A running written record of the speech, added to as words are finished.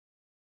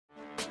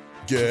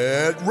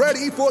Get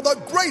ready for the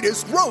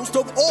greatest roast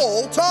of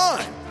all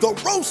time, the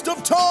Roast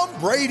of Tom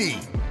Brady,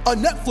 a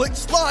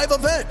Netflix live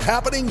event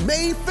happening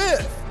May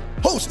 5th.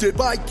 Hosted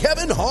by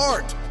Kevin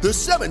Hart, the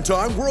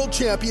 7-time world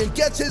champion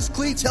gets his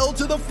cleats held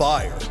to the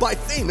fire by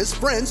famous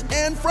friends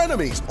and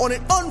frenemies on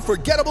an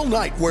unforgettable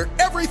night where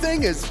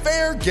everything is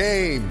fair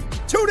game.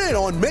 Tune in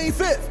on May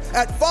 5th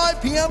at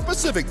 5 p.m.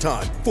 Pacific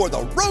time for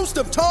the Roast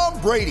of Tom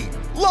Brady,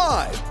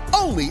 live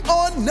only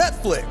on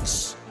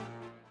Netflix.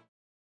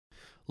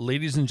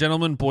 Ladies and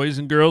gentlemen, boys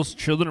and girls,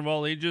 children of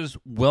all ages,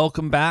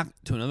 welcome back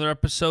to another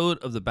episode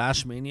of the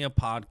Bashmania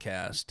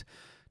podcast.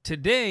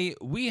 Today,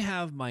 we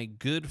have my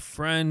good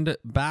friend,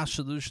 Bash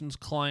Solutions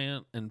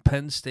client, and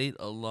Penn State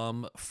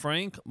alum,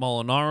 Frank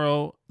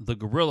Molinaro, the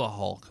Gorilla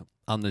Hulk,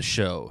 on the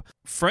show.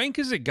 Frank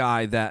is a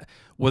guy that,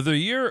 whether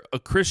you're a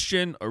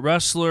Christian, a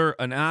wrestler,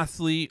 an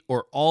athlete,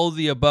 or all of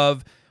the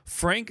above,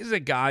 Frank is a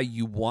guy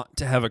you want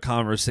to have a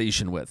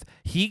conversation with.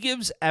 He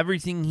gives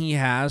everything he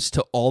has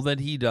to all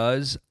that he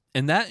does,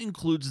 and that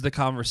includes the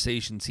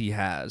conversations he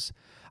has.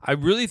 I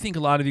really think a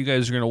lot of you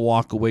guys are going to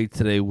walk away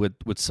today with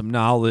some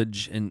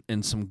knowledge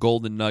and some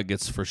golden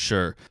nuggets for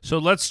sure. So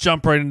let's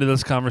jump right into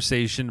this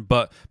conversation.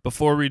 But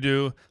before we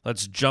do,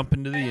 let's jump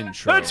into the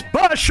intro. It's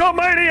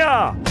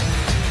Bashomania!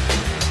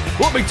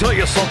 Let me tell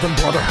you something,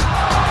 brother.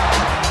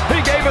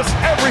 He gave us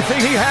everything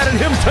he had in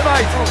him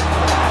tonight.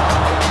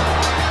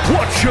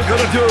 What you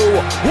gonna do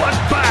when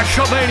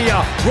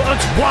Bashomania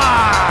runs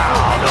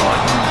wild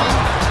on?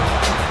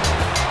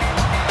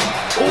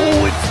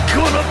 Oh, it's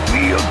gonna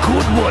be a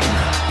good one.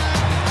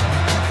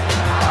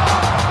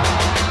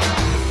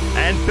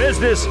 And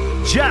business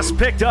just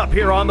picked up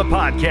here on the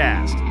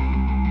podcast.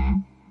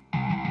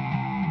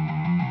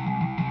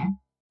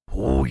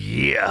 Oh,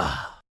 yeah.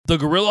 The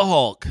Gorilla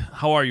Hulk.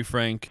 How are you,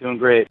 Frank? Doing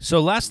great. So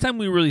last time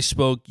we really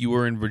spoke, you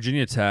were in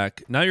Virginia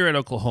Tech. Now you're at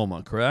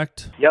Oklahoma,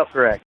 correct? Yep,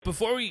 correct.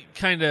 Before we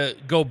kind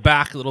of go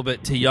back a little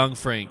bit to young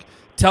Frank,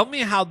 tell me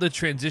how the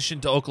transition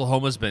to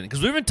Oklahoma's been,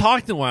 because we haven't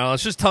talked in a while. I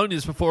was just telling you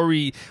this before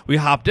we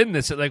hopped in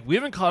this. Like, we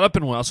haven't caught up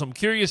in a while, so I'm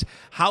curious,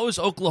 how is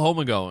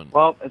Oklahoma going?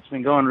 Well, it's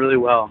been going really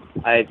well.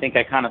 I think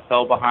I kind of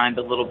fell behind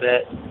a little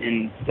bit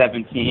in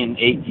 17,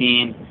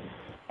 18,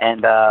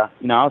 and, I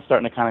was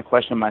starting to kind of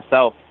question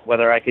myself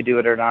whether I could do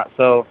it or not.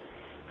 So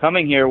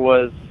coming here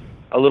was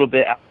a little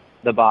bit out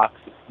of the box,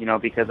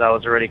 because I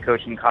was already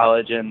coaching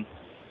college, and,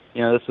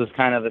 this was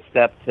kind of a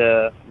step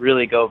to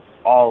really go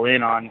all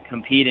in on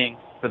competing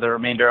for the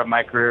remainder of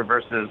my career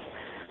versus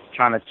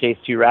trying to chase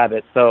two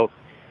rabbits. So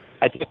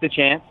I took the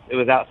chance. It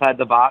was outside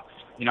the box.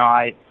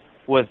 I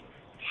was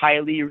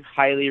highly,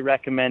 highly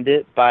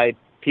recommended by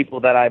people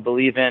that I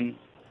believe in,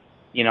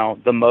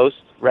 the most,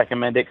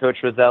 recommended Coach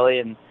Roselli,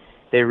 and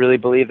they really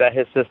believed that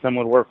his system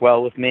would work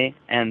well with me.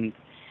 And,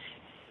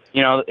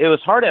 it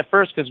was hard at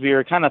first because we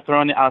were kind of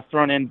I was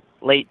thrown in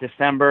late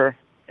December,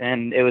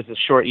 and it was a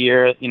short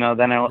year.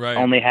 Then I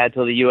only had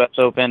till the U.S.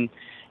 Open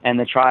and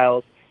the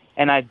trials.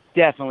 And I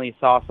definitely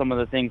saw some of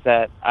the things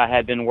that I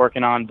had been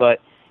working on.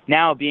 But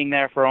now being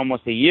there for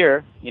almost a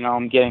year,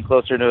 I'm getting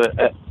closer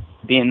to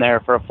being there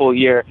for a full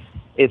year.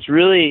 It's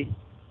really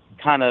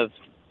kind of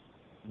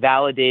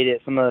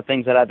validated some of the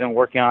things that I've been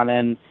working on.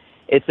 And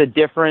it's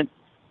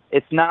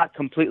not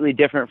completely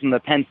different from the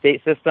Penn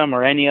State system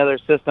or any other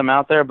system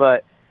out there.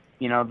 But,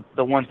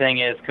 the one thing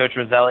is Coach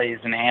Roselli is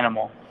an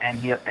animal, and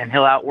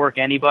he'll outwork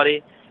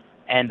anybody.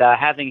 And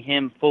having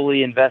him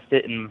fully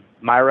invested in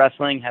my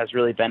wrestling has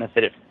really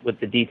benefited with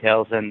the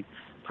details and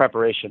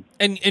preparation.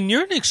 And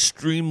you're an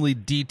extremely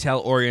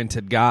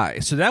detail-oriented guy.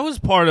 So that was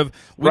part of...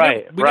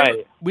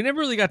 We never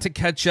really got to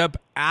catch up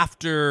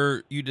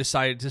after you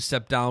decided to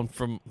step down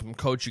from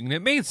coaching. And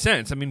it made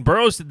sense. I mean,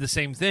 Burroughs did the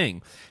same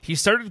thing. He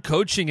started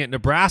coaching at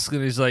Nebraska,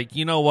 and he's like,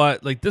 you know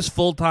what? Like, this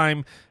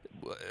full-time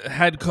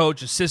head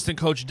coach, assistant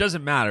coach, it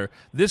doesn't matter.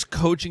 This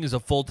coaching is a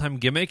full-time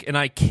gimmick, and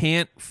I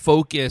can't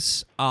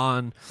focus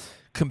on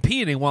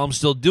competing while I'm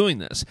still doing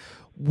this.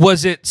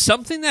 Was it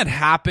something that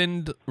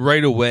happened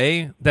right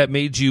away that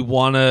made you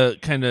want to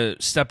kind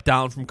of step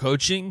down from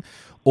coaching,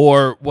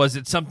 or was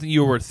it something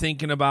you were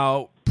thinking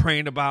about,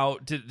 praying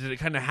about? Did it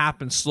kind of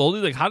happen slowly?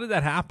 Like, how did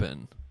that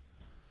happen?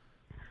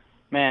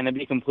 Man, to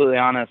be completely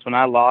honest, when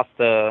I lost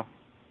the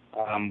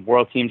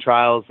World Team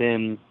Trials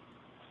in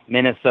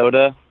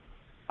Minnesota,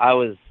 I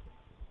was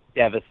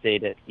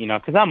devastated,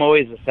 because I'm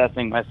always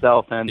assessing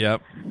myself. And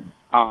yep.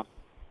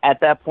 At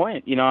that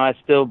point, I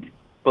still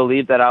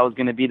believed that I was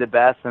going to be the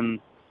best, and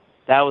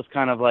that was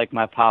kind of like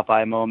my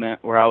Popeye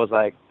moment where I was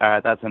like, all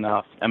right, that's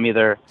enough. I'm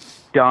either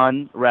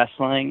done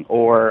wrestling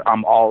or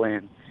I'm all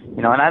in,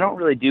 and I don't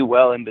really do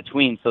well in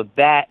between. So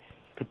that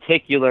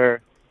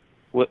particular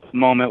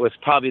moment was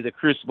probably the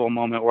crucible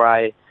moment where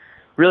I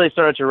really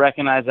started to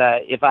recognize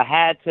that if I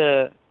had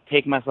to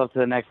take myself to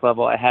the next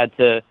level, I had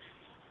to,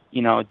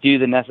 do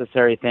the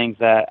necessary things,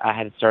 that I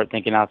had to start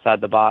thinking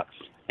outside the box.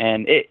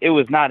 And it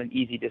was not an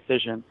easy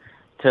decision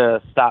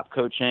to stop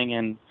coaching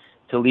and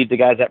to leave the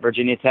guys at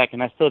Virginia Tech.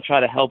 And I still try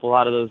to help a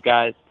lot of those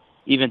guys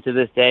even to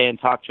this day and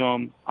talk to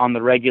them on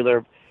the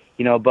regular,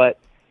 but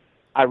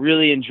I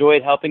really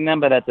enjoyed helping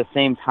them. But at the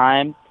same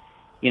time,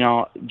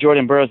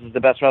 Jordan Burroughs is the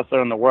best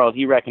wrestler in the world.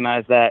 He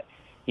recognized that,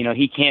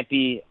 he can't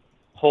be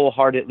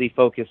wholeheartedly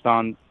focused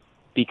on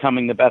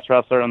becoming the best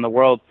wrestler in the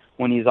world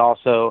when he's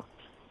also,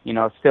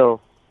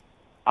 still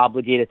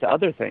obligated to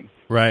other things.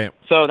 Right.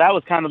 So that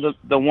was kind of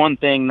the one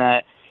thing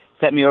that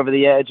set me over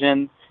the edge.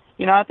 And,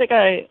 I think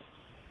I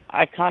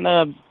kind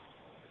of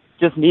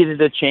just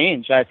needed a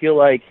change. I feel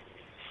like,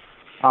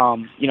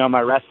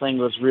 my wrestling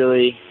was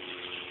really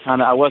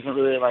I wasn't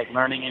really like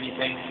learning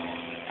anything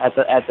at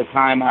the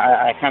time.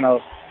 I kind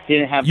of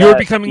didn't have You were that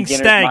becoming beginner's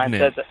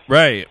stagnant. mindset.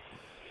 Right.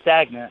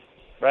 Stagnant.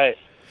 Right.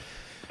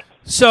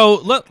 So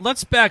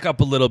let's back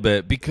up a little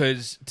bit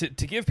because to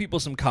give people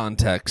some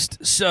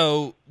context.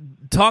 So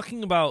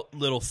talking about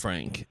Little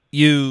Frank,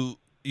 you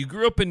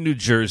grew up in New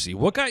Jersey.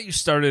 What got you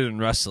started in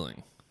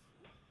wrestling?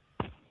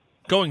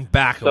 Going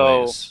back a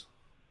ways.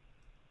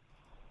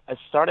 I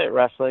started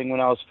wrestling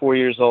when I was 4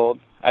 years old.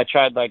 I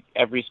tried like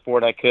every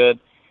sport I could,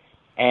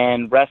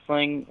 and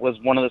wrestling was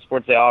one of the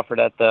sports they offered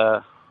at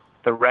the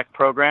rec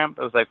program.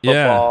 It was like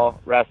football,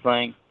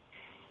 wrestling,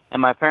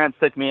 and my parents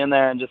took me in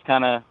there and just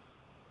kind of.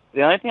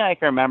 The only thing I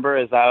can remember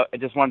is I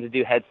just wanted to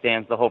do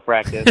headstands the whole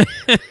practice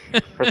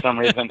for some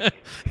reason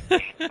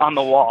on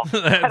the wall.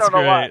 That's I don't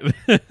know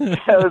great. why.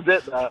 That was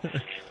it, though.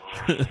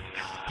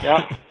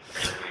 Yeah.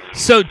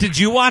 So did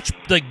you watch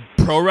like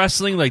pro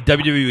wrestling, like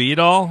WWE at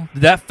all?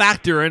 Did that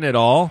factor in at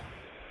all?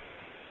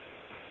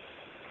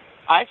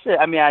 Actually,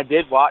 I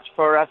did watch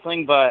pro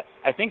wrestling, but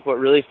I think what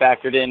really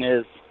factored in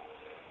is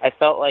I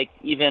felt like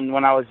even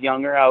when I was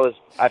younger,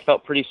 I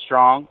felt pretty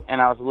strong,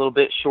 and I was a little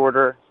bit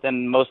shorter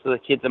than most of the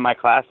kids in my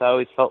class. I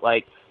always felt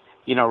like,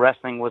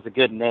 wrestling was a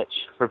good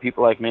niche for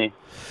people like me.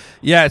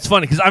 Yeah, it's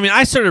funny because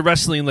I started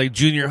wrestling like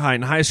junior high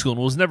and high school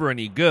and was never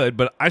any good,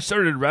 but I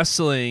started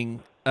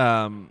wrestling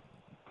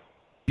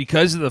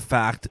because of the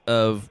fact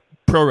of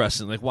pro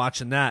wrestling, like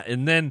watching that,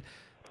 and then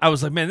I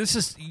was like, man,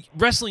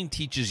 wrestling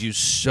teaches you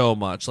so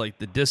much, like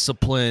the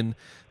discipline.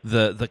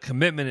 The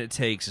commitment it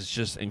takes is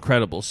just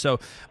incredible.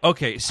 So,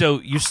 okay, so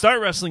you start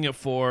wrestling at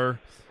 4.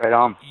 Right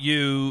on.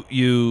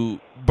 You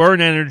burn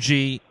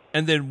energy,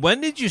 and then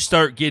when did you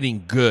start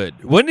getting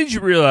good? When did you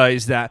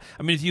realize that?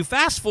 If you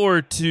fast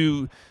forward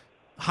to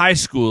high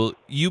school,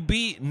 you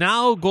beat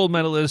now gold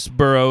medalist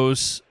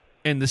Burroughs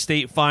in the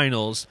state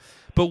finals.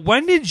 But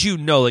when did you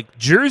know, like,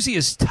 Jersey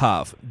is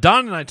tough?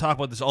 Don and I talk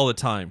about this all the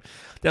time,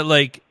 that,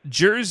 like,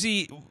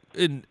 Jersey...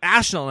 And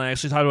Ashnell and I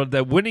actually talked about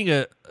that winning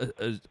a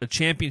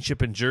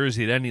championship in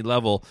Jersey at any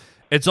level,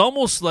 it's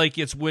almost like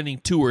it's winning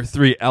 2 or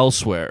 3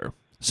 elsewhere.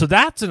 So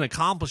that's an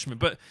accomplishment.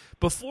 But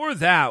before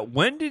that,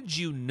 when did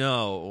you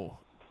know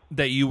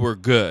that you were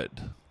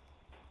good?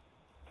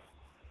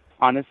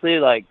 Honestly,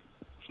 like,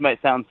 this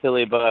might sound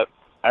silly, but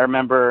I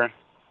remember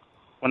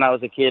when I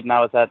was a kid and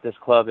I was at this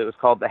club, it was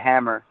called The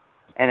Hammer,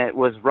 and it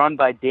was run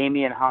by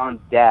Damian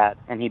Hahn's dad,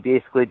 and he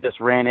basically just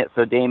ran it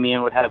so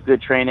Damian would have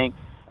good training.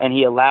 And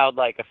he allowed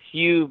like a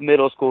few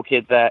middle school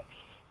kids that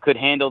could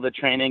handle the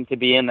training to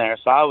be in there.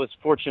 So I was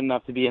fortunate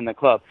enough to be in the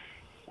club.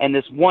 And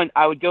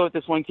I would go with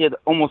this one kid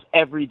almost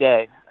every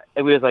day.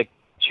 It was like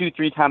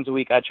 2-3 times a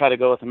week. I'd try to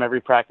go with him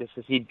every practice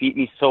because he'd beat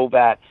me so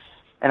bad.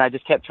 And I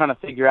just kept trying to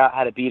figure out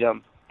how to beat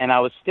him. And I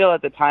was still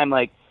at the time,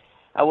 like,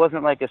 I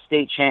wasn't like a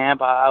state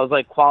champ. I was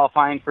like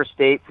qualifying for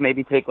states,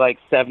 maybe take like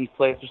 7th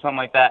place or something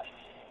like that.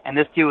 And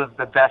this kid was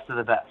the best of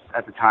the best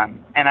at the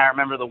time. And I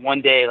remember the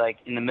one day, like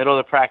in the middle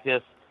of the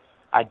practice,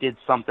 I did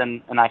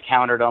something and I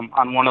countered him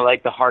on one of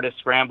like the hardest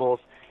scrambles.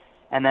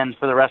 And then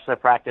for the rest of the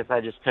practice,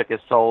 I just took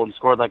his soul and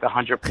scored like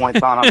 100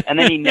 points on him. And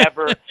then he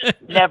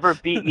never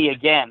beat me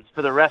again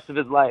for the rest of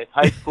his life.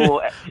 High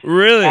school,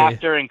 really?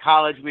 After in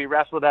college, we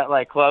wrestled at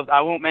like clubs. I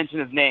won't mention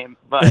his name,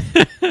 but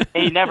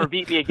he never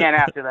beat me again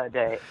after that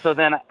day. So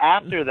then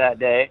after that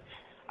day,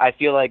 I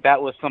feel like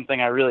that was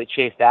something I really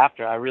chased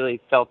after. I really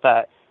felt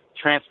that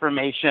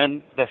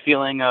transformation, the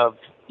feeling of,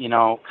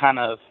 kind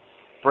of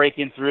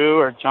breaking through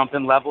or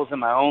jumping levels in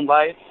my own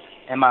life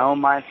and my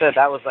own mindset.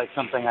 That was like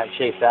something I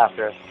chased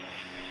after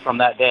from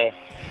that day.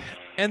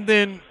 And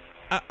then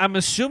I'm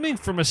assuming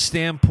from a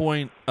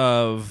standpoint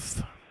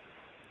of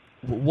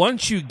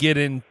once you get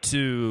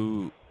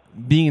into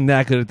being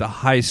that good at the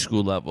high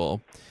school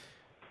level,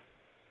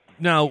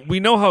 now we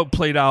know how it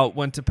played out,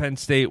 went to Penn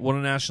State, won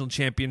a national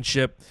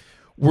championship.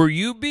 Were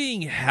you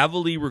being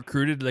heavily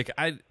recruited? Like,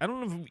 I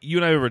don't know if you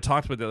and I ever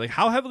talked about that. Like,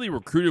 how heavily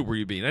recruited were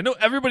you being? I know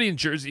everybody in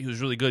Jersey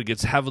who's really good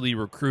gets heavily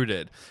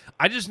recruited.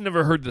 I just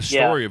never heard the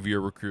story of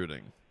your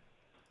recruiting.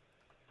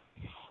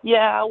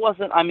 Yeah, I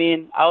wasn't. I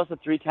was a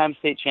 3-time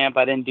state champ.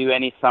 I didn't do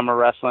any summer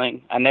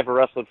wrestling. I never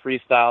wrestled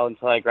freestyle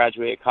until I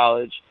graduated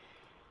college.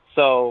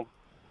 So,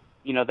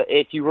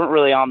 if you weren't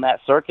really on that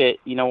circuit,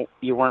 you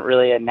weren't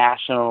really a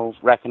national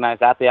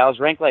recognized athlete. I was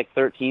ranked like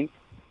 13th.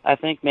 I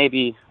think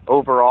maybe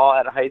overall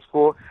at a high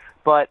school,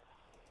 but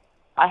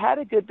I had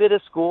a good bit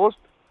of schools.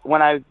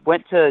 When I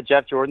went to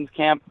Jeff Jordan's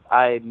camp,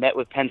 I met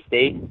with Penn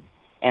State,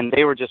 and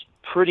they were just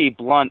pretty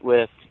blunt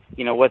with,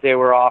 what they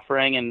were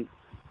offering. And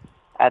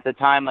at the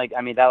time, that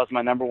was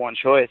my number one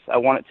choice. I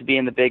wanted to be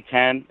in the Big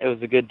Ten. It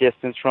was a good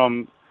distance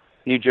from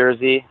New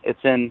Jersey.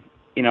 It's in,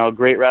 a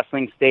great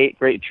wrestling state,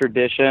 great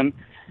tradition.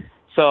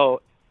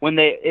 So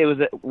it was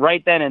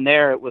right then and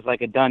there, it was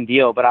like a done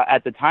deal. But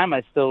at the time,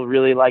 I still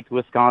really liked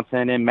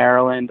Wisconsin and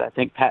Maryland. I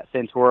think Pat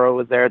Santoro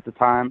was there at the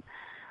time.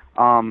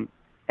 And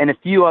a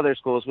few other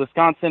schools.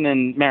 Wisconsin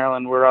and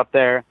Maryland were up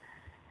there.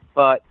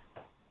 But,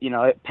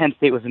 Penn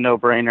State was a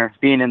no-brainer,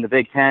 being in the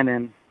Big Ten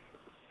and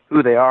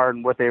who they are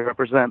and what they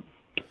represent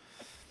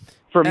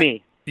for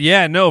me.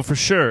 Yeah, no, for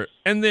sure.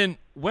 And then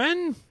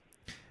when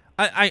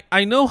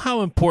I know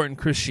how important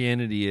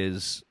Christianity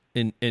is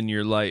in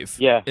your life.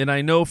 Yeah. And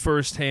I know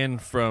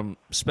firsthand from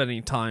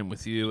spending time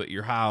with you at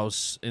your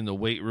house in the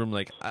weight room,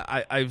 like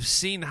I've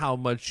seen how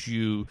much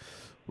you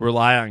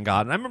rely on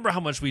God. And I remember how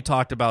much we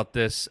talked about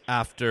this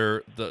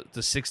after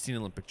the 16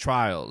 Olympic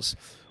trials,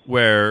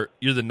 where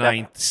you're the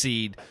ninth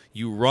seed,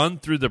 you run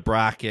through the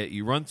bracket,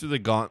 you run through the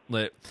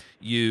gauntlet,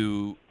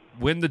 you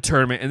win the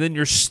tournament, and then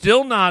you're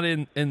still not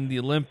in the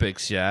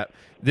Olympics yet.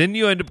 Then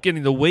you end up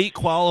getting the weight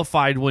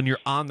qualified when you're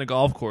on the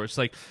golf course.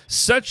 Like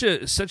such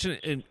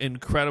an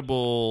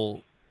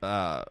incredible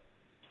can't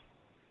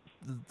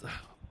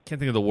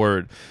think of the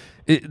word.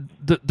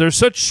 There's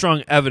such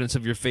strong evidence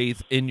of your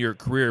faith in your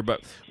career,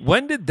 but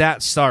when did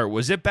that start?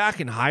 Was it back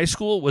in high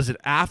school? Was it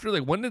after?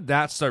 Like, when did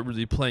that start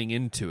really playing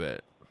into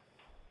it?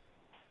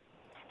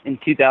 In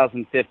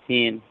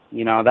 2015,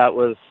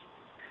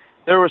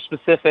 there were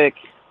specific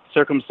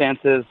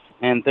circumstances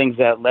and things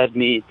that led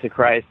me to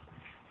Christ.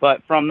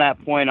 But from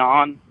that point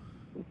on,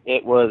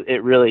 it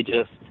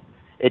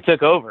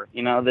took over.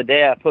 The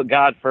day I put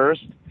God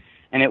first,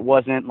 and it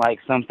wasn't like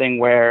something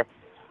where,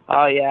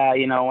 oh yeah,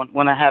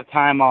 when I have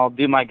time, I'll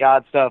do my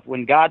God stuff.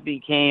 When God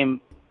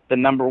became the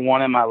number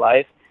one in my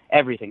life,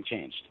 everything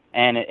changed.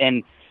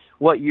 And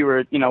what you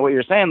were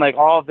saying, like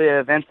all the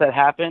events that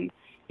happened,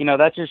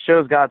 that just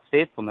shows God's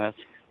faithfulness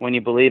when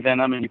you believe in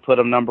him and you put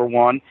him number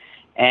one.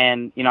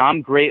 And,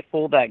 I'm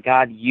grateful that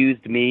God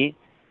used me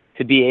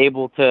to be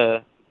able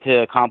to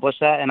accomplish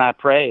that. And I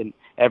pray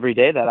every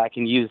day that I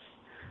can use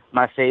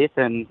my faith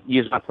and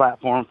use my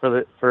platform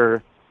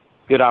for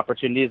good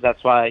opportunities.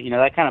 That's why,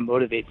 that kind of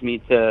motivates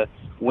me to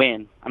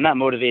win. I'm not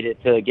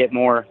motivated to get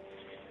more,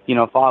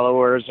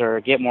 followers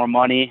or get more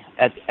money.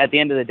 At the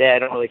end of the day, I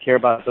don't really care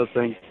about those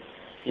things.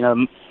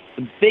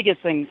 The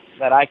biggest thing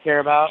that I care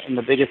about and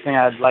the biggest thing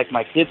I'd like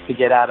my kids to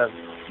get out of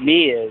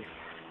me is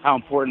how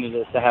important it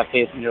is to have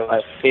faith in your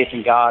life, faith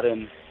in God,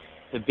 and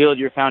to build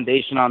your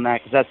foundation on that,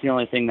 because that's the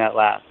only thing that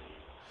lasts.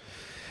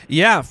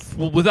 Yeah,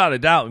 without a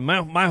doubt.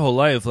 My whole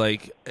life,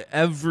 like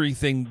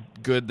everything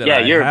good that I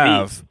you're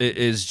have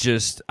is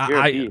just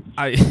I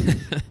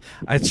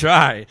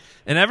try,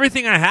 and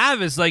everything I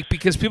have is like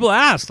because people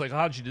ask like,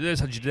 how'd you do this?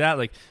 How'd you do that?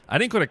 Like, I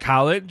didn't go to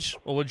college.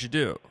 Well, what'd you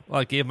do?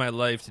 Well, I gave my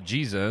life to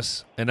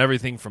Jesus, and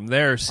everything from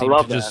there seemed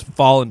to just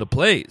fall into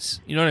place.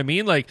 You know what I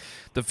mean? Like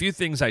the few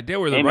things I did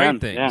were the right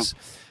things.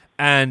 Yeah.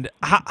 And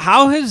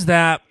how has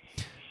that?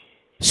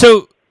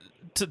 So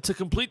to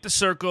complete the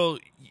circle.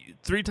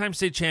 3-time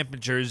state champion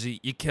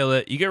Jersey, you kill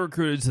it. You get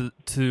recruited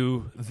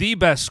to the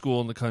best school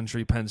in the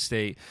country, Penn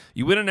State.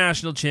 You win a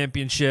national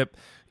championship.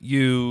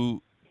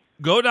 You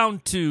go down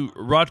to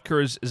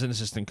Rutgers as an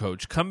assistant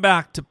coach. Come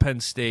back to Penn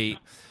State.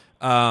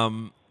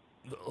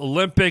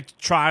 Olympic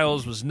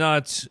trials was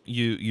nuts.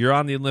 You're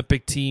on the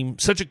Olympic team.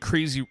 Such a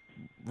crazy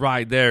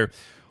ride there.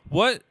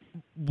 What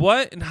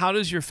and how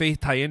does your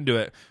faith tie into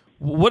it?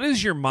 What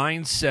is your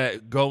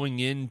mindset going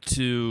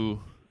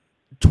into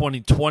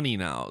 2020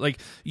 now? Like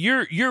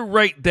you're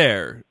right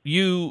there.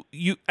 You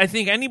I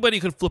think anybody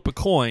could flip a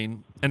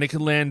coin and it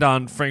could land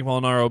on Frank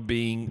Molinaro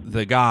being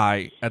the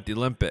guy at the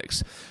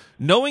Olympics.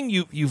 Knowing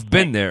you've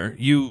been there,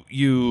 you've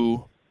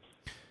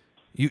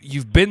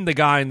been the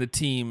guy in the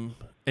team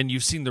and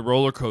you've seen the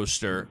roller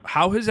coaster.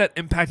 How has that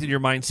impacted your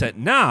mindset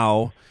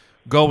now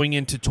going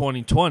into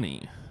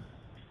 2020?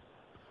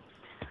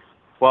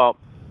 Well,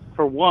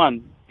 for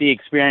one, the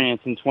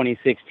experience in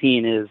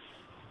 2016 is,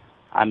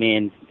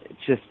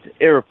 just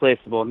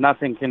irreplaceable.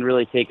 Nothing can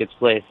really take its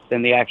place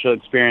than the actual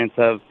experience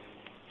of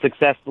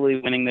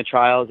successfully winning the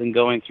trials and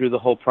going through the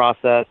whole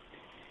process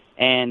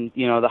and,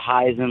 the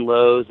highs and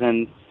lows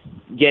and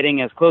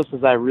getting as close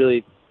as I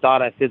really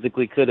thought I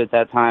physically could at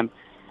that time.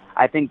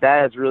 I think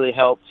that has really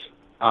helped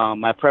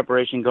my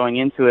preparation going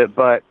into it.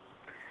 But,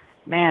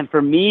 man,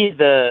 for me,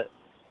 the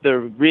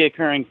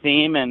reoccurring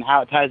theme and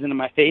how it ties into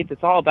my faith,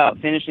 it's all about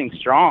finishing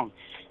strong.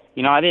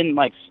 I didn't,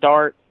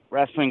 start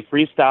wrestling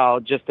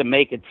freestyle just to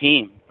make a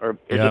team or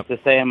just to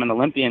say I'm an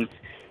Olympian.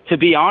 To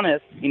be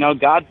honest,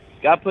 God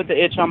put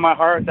the itch on my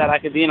heart that I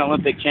could be an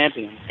Olympic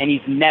champion, and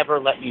he's never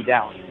let me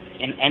down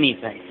in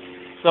anything.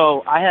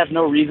 So I have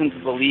no reason to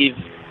believe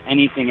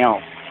anything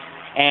else.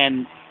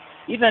 And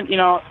even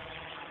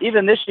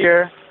this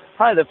year,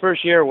 probably the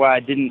first year where I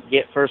didn't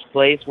get first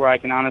place, where I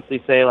can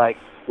honestly say,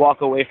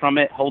 walk away from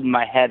it holding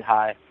my head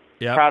high,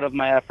 proud of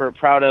my effort,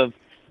 proud of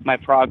my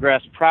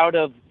progress, proud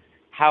of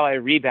how I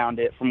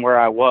rebounded from where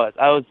I was.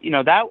 I was,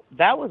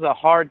 that was a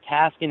hard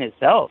task in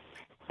itself.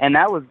 And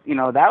that was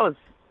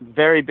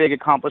very big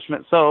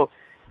accomplishment. So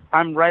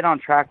I'm right on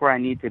track where I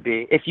need to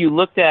be. If you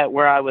looked at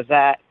where I was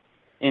at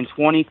in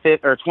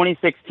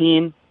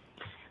 2016,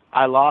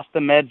 I lost the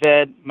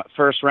Medved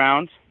first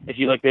round. If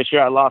you look this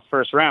year, I lost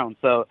first round.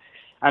 So,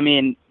 I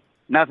mean,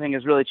 nothing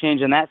has really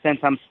changed in that sense.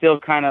 I'm still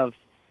kind of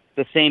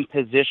the same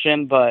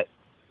position, but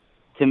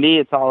to me,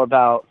 it's all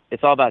about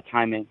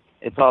timing.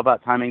 It's all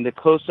about timing. The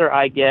closer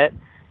I get,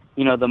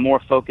 the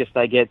more focused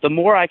I get, the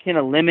more I can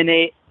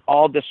eliminate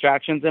all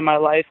distractions in my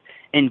life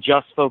and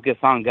just focus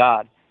on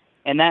God.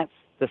 And that's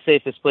the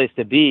safest place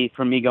to be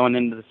for me going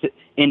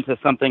into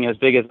something as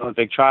big as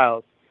Olympic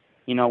trials.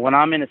 When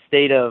I'm in a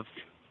state of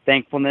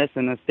thankfulness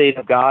and a state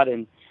of God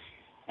and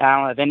I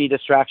don't have any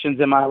distractions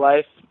in my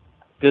life,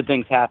 good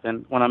things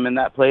happen when I'm in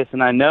that place.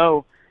 And I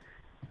know,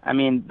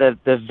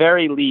 the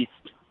very least,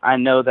 I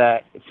know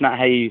that it's not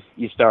how you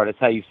start, it's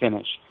how you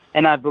finish.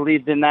 And I've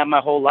believed in that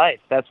my whole life.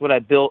 That's what I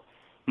built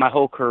my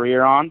whole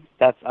career on.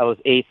 I was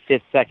 8th,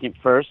 5th, 2nd,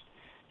 1st.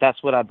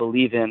 That's what I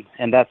believe in.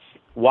 And that's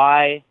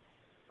why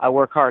I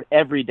work hard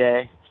every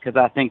day, because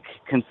I think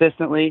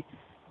consistently,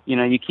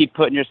 you keep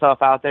putting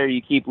yourself out there,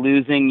 you keep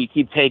losing, you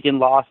keep taking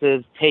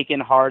losses, taking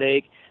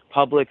heartache,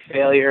 public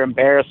failure,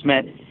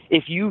 embarrassment.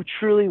 If you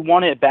truly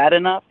want it bad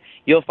enough,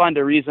 you'll find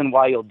a reason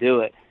why you'll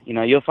do it.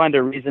 You'll find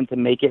a reason to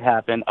make it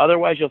happen.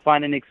 Otherwise, you'll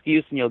find an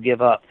excuse and you'll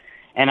give up.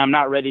 And I'm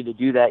not ready to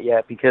do that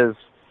yet because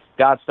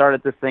God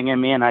started this thing in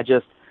me, and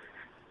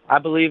I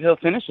believe he'll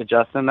finish it,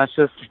 Justin. That's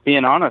just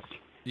being honest.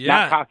 Yeah.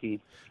 Not cocky.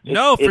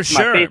 No, for it's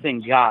sure. My faith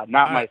in God,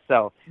 not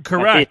myself.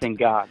 Correct. My faith in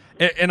God.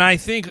 And I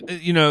think,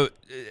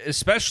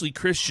 especially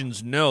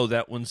Christians know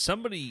that when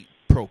somebody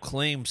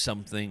proclaims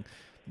something,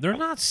 they're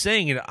not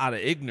saying it out of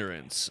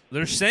ignorance.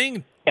 They're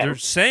saying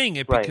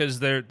it right. because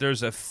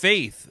there's a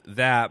faith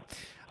that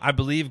I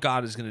believe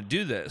God is going to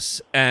do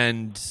this.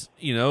 And,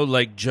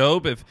 like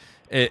Job,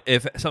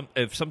 if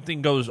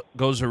something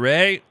goes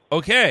awry,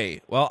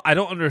 okay, well, I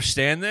don't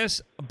understand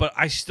this, but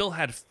I still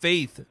had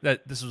faith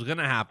that this was going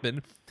to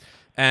happen.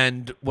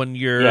 And when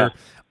you're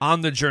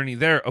on the journey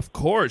there, of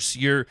course,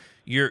 you're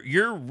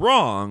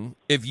wrong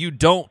if you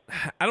don't.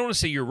 I don't want to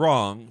say you're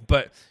wrong,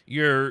 but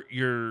you're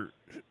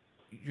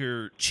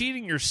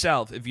cheating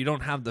yourself if you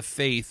don't have the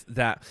faith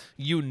that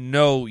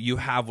you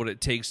have what it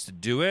takes to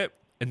do it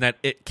and that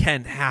it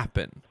can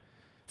happen.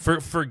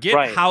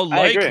 Forget how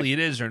likely it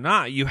is or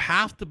not. You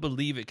have to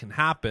believe it can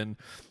happen,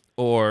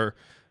 or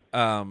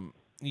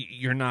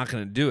you're not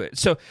going to do it.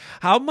 So,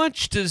 how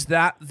much does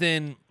that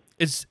then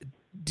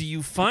do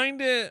you find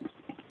it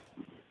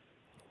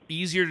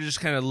easier to just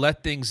kind of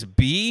let things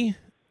be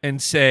and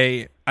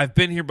say, I've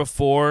been here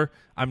before,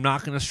 I'm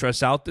not going to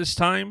stress out this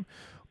time?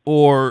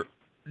 Or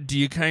do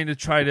you kind of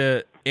try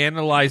to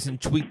analyze and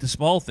tweak the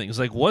small things?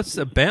 Like, what's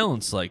the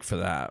balance like for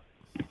that?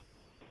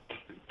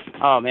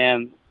 Oh,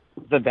 man,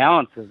 the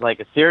balance is like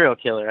a serial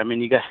killer. I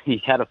mean, you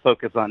got to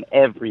focus on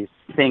every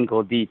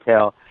single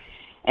detail.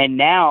 And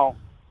now,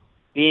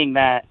 being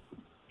that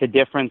the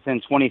difference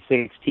in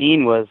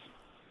 2016 was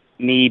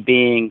me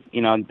being,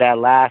 that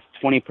last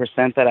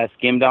 20% that I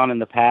skimmed on in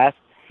the past,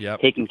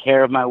 taking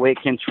care of my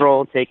weight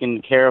control,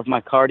 taking care of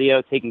my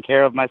cardio, taking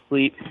care of my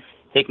sleep,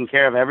 taking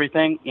care of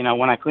everything.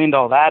 When I cleaned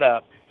all that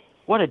up,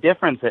 what a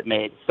difference it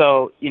made.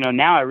 So,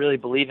 now I really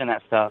believe in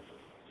that stuff.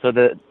 So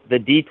the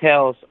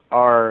details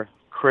are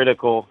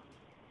critical.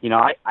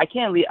 I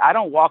can't leave. I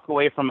don't walk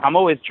away from, I'm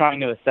always trying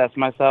to assess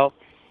myself,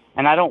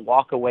 and I don't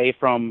walk away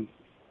from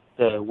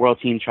the World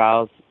Team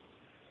Trials,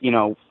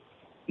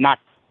 not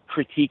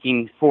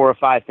critiquing 4 or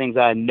 5 things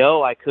that I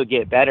know I could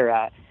get better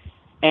at.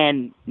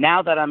 And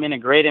now that I'm in a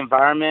great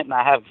environment and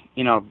I have,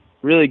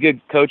 really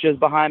good coaches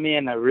behind me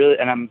and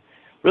I'm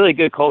really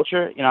good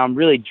culture, I'm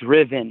really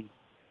driven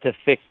to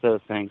fix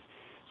those things.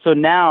 So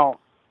now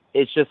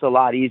it's just a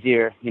lot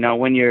easier,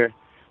 when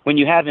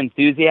you have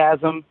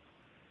enthusiasm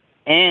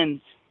and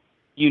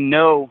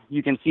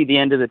you can see the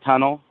end of the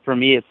tunnel. For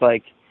me, it's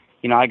like,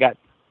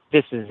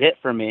 this is it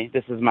for me.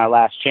 This is my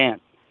last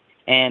chance.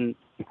 And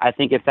I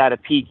think it's at a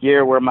peak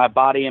year where my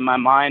body and my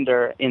mind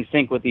are in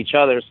sync with each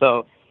other.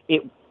 So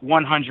it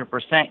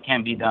 100%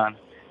 can be done.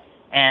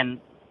 And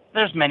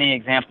there's many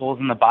examples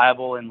in the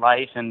Bible and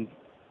life and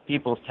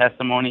people's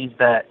testimonies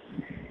that,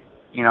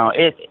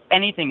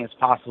 anything is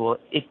possible.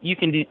 If you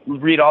can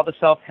read all the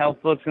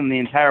self-help books in the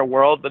entire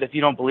world, but if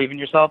you don't believe in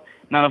yourself,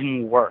 none of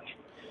them will work.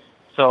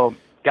 So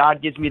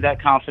God gives me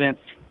that confidence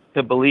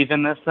to believe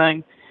in this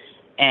thing.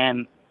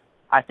 And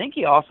I think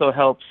he also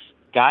helps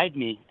guide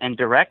me and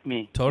direct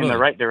me in the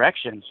right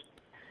directions,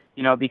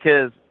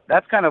 because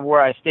that's kind of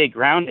where I stay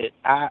grounded.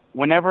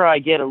 Whenever I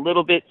get a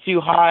little bit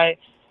too high,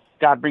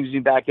 God brings me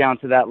back down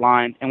to that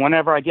line. And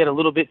whenever I get a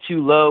little bit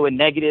too low and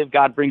negative,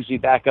 God brings me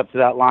back up to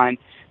that line.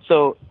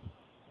 So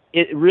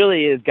it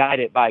really is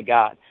guided by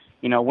God.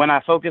 When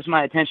I focus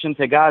my attention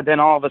to God, then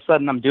all of a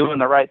sudden I'm doing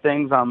the right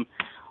things. I'm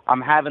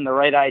having the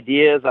right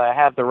ideas. I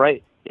have the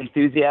right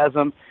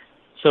enthusiasm.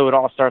 So it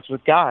all starts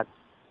with God.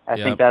 I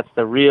think that's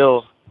the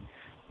real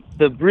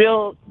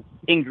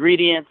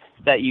ingredient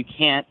that you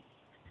can't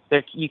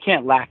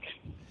lack.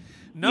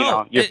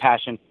 No, your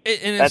passion.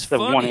 And that's it's the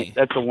funny.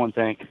 That's the one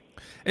thing.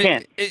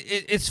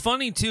 It's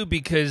funny too,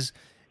 because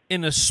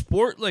in a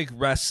sport like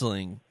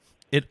wrestling,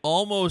 it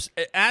almost,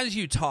 as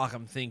you talk,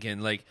 I'm thinking,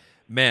 like,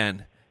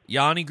 man,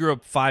 Yanni grew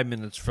up 5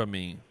 minutes from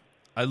me.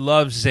 I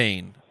love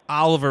Zane.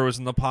 Oliver was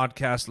in the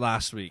podcast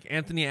last week.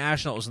 Anthony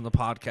Ashnell was in the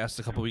podcast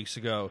a couple weeks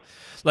ago.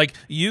 Like,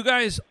 you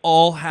guys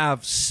all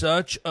have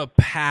such a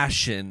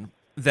passion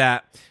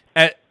that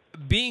at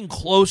being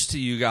close to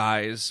you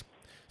guys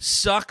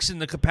sucks in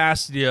the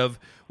capacity of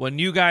when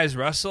you guys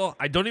wrestle,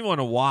 I don't even want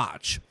to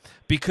watch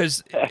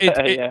because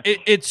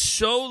it's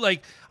so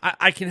like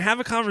I can have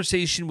a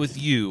conversation with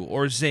you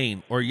or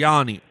Zane or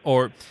Yanni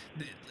or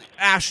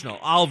Ashnell,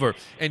 Oliver,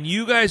 and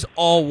you guys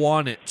all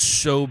want it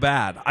so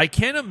bad. I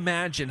can't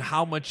imagine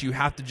how much you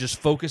have to just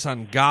focus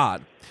on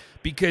God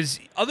because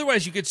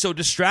otherwise you get so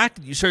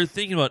distracted. You start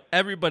thinking about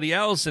everybody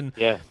else. And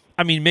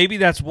I mean, maybe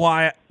that's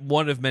why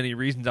one of many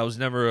reasons I was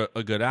never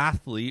a good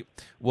athlete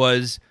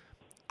was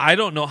I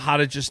don't know how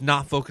to just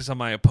not focus on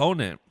my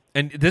opponent.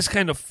 And this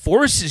kind of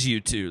forces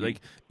you to.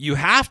 Like, you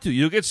have to.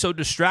 You'll get so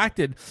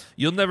distracted,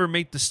 you'll never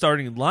make the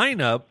starting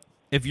lineup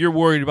if you're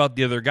worried about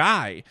the other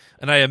guy.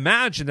 And I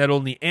imagine that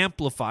only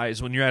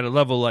amplifies when you're at a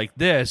level like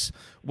this,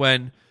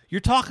 when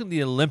you're talking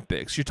the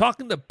Olympics, you're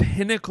talking the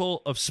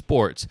pinnacle of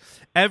sports.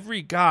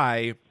 Every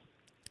guy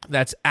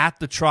that's at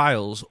the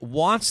trials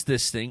wants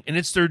this thing, and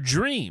it's their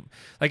dream.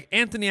 Like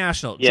Anthony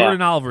Ashnell,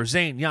 Jordan Oliver,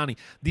 Zane, Yanni,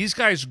 these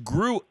guys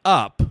grew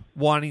up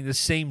wanting the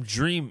same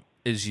dream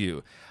as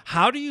you.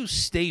 How do you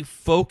stay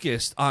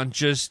focused on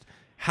just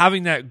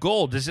having that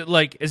goal? Is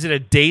it a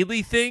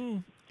daily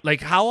thing?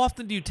 Like, how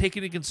often do you take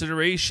into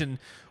consideration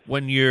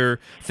when you're,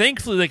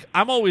 thankfully, like,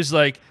 I'm always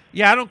like,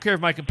 yeah, I don't care if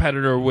my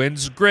competitor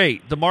wins.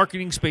 Great. The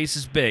marketing space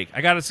is big.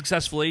 I got a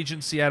successful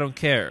agency. I don't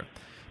care.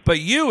 But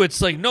you,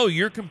 it's like, no,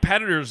 your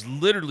competitor is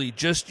literally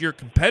just your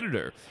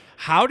competitor.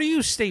 How do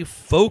you stay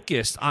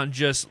focused on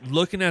just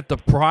looking at the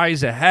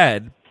prize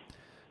ahead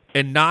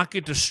and not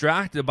get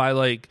distracted by,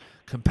 like,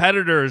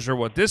 competitors or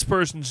what this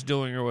person's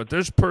doing or what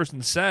this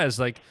person says?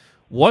 Like,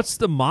 what's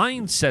the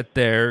mindset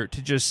there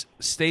to just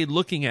stay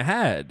looking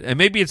ahead? And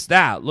maybe it's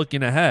that,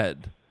 looking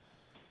ahead.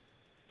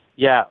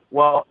 Yeah,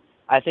 well,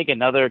 I think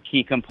another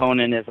key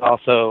component is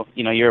also,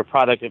 you're a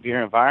product of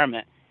your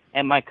environment.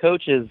 And my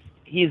coach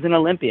he's an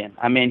Olympian.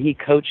 I mean,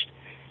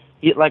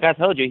 like I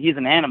told you, he's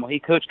an animal. He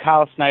coached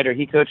Kyle Snyder.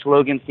 He coached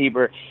Logan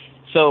Siebert.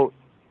 So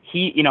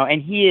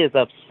and he is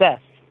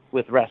obsessed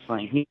with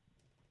wrestling. He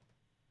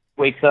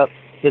wakes up,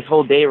 his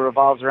whole day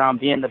revolves around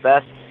being the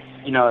best,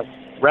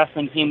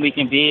 wrestling team we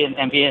can be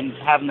and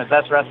having the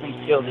best wrestling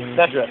skills,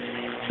 etc.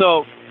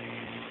 So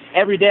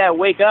every day I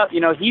wake up, he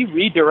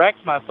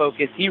redirects my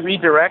focus. He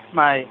redirects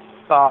my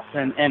thoughts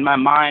and my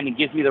mind and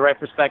gives me the right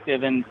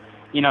perspective. And,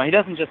 he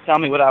doesn't just tell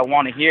me what I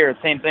want to hear.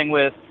 Same thing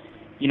with,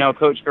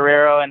 Coach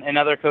Guerrero and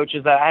other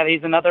coaches that I have.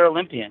 He's another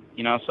Olympian,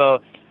 So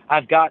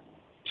I've got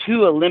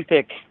two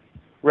Olympic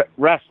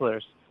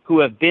wrestlers who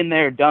have been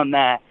there, done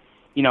that,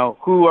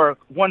 who are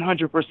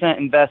 100%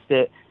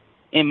 invested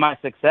in my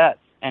success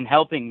and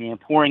helping me and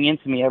pouring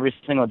into me every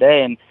single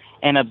day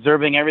and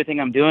observing everything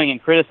I'm doing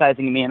and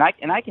criticizing me. And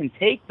I can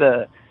take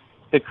the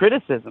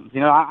criticisms.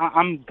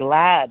 I'm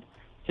glad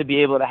to be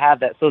able to have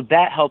that. So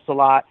that helps a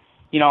lot.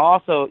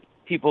 Also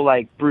people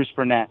like Bruce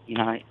Burnett,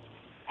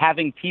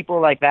 having people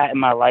like that in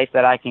my life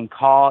that I can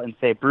call and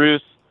say,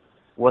 Bruce,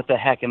 what the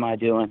heck am I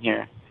doing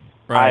here?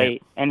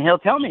 Right. And he'll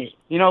tell me,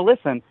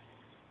 listen,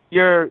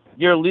 you're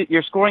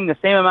scoring the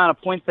same amount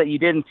of points that you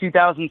did in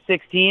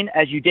 2016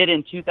 as you did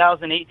in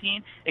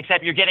 2018,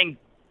 except you're getting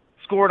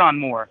scored on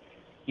more.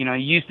 It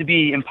used to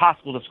be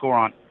impossible to score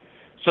on.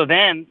 So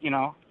then,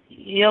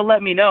 he'll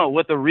let me know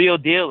what the real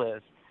deal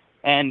is.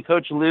 And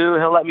Coach Lou,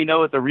 he'll let me know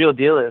what the real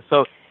deal is.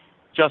 So,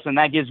 Justin,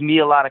 that gives me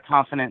a lot of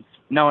confidence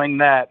knowing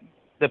that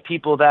the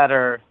people that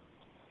are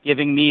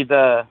giving me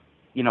the,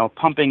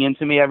 pumping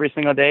into me every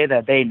single day,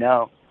 that they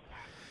know.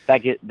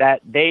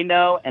 That they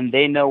know, and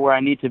they know where I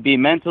need to be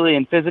mentally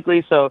and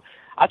physically. So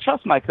I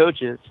trust my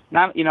coaches.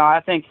 Not, I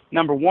think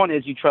number one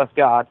is you trust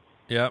God.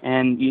 Yeah.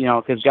 And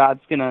because God's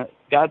gonna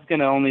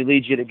only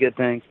lead you to good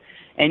things,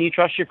 and you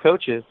trust your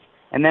coaches.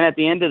 And then at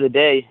the end of the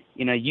day,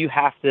 you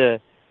have to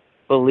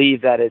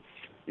believe that it's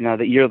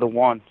that you're the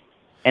one,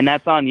 and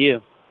that's on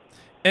you.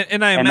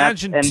 And I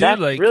imagine that's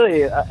like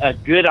really a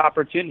good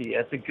opportunity.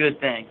 That's a good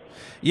thing.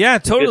 Yeah,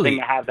 totally. It's a good thing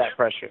to have that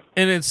pressure.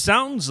 And it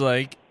sounds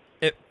like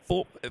it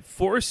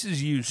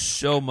forces you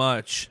so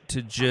much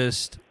to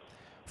just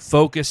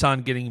focus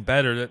on getting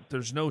better that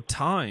there's no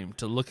time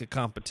to look at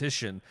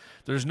competition.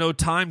 There's no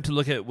time to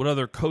look at what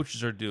other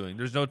coaches are doing.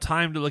 There's no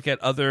time to look at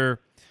other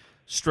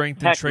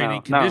strength and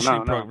training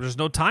conditioning programs. There's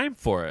no time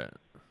for it.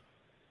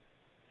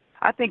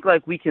 I think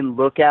we can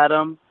look at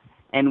them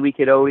and we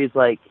could always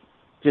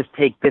just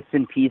take bits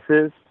and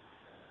pieces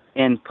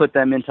and put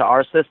them into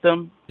our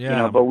system.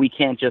 Yeah. But we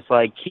can't just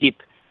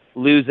keep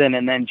losing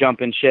and then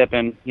jumping ship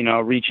and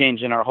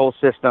rechanging our whole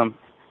system.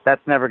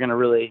 That's never going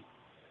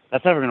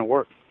to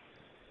work.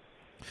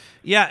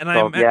 Yeah,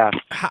 and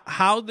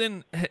how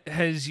then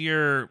has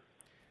your?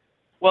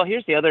 Well,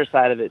 here's the other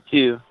side of it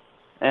too,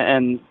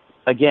 and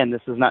again,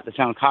 this is not to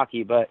sound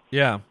cocky, but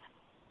yeah,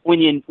 when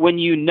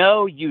you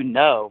know,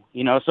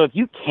 so if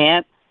you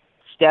can't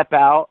step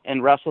out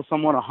and wrestle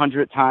someone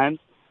 100 times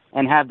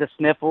and have the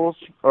sniffles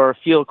or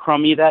feel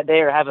crummy that day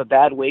or have a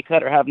bad weight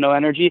cut or have no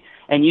energy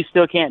and you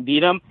still can't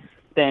beat them,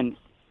 then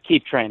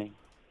keep training.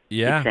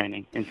 Yeah. Keep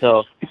training. And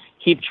so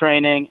keep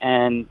training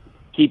and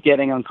keep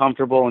getting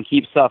uncomfortable and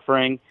keep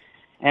suffering.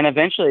 And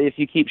eventually, if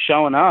you keep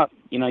showing up,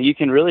 you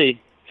can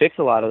really fix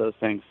a lot of those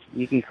things.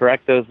 You can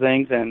correct those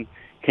things and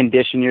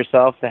condition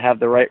yourself to have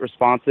the right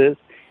responses.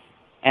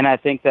 And I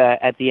think that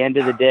at the end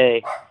of the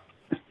day,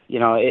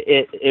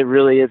 it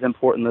really is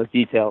important, those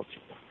details,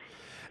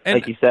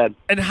 like you said.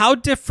 And how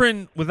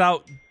different,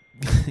 without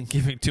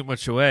giving too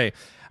much away,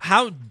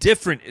 how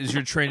different is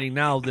your training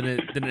now than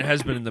it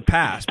has been in the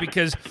past?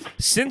 Because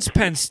since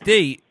Penn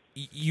State,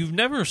 you've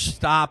never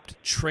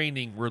stopped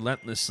training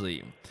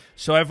relentlessly.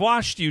 So I've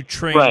watched you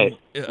train. Right.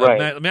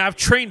 I mean, I've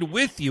trained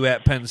with you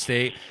at Penn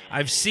State.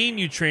 I've seen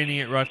you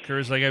training at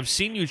Rutgers. Like, I've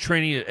seen you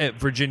training at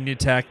Virginia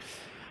Tech.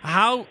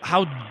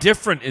 How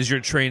different is your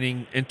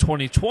training in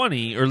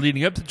 2020 or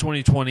leading up to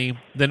 2020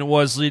 than it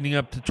was leading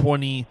up to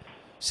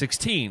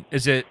 2016?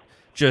 Is it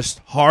just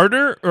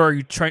harder, or are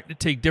you trying to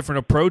take different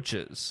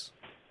approaches?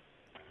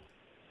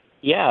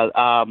 Yeah.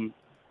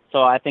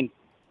 So I think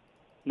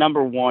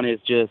number one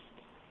is just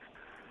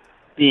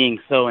being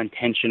so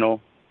intentional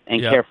and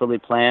carefully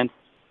planned.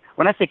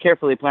 When I say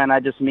carefully planned,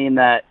 I just mean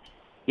that,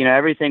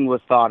 everything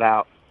was thought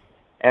out,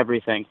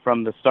 everything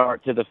from the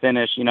start to the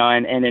finish,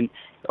 and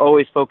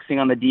always focusing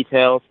on the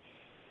details.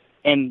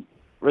 And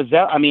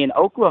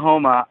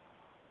Oklahoma,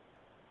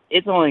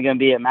 it's only going to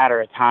be a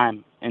matter of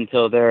time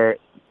until they're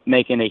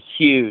making a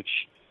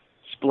huge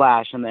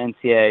splash in the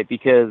NCAA,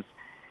 because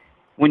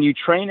when you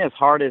train as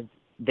hard as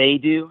they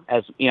do,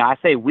 as I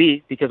say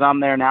we, because I'm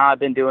there now, I've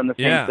been doing the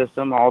same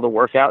system, all the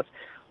workouts.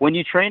 When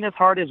you train as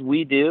hard as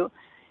we do,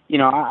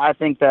 I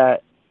think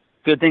that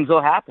good things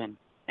will happen,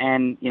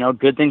 and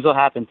good things will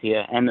happen to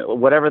you, and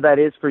whatever that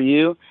is for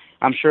you,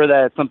 I'm sure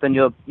that it's something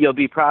you'll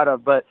be proud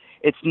of. But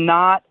it's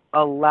not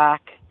a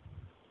lack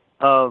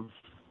of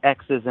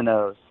X's and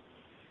O's,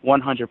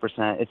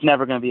 100%. It's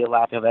never going to be a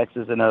lack of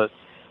X's and O's.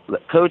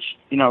 Coach,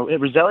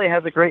 Roselli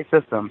has a great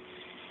system.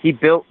 He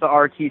built the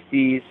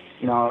RTCs.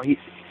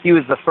 He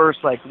was the first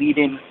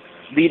leading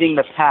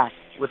the pack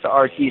with the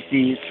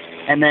RTCs.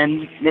 And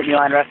then Nittany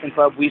Lion Wrestling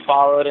Club, we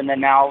followed, and then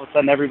now all of a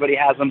sudden everybody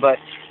has them. But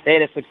they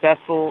had a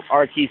successful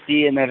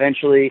RTC, and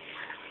eventually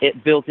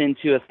it built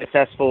into a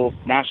successful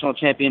national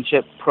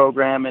championship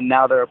program, and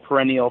now they're a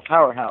perennial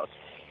powerhouse.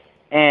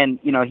 And,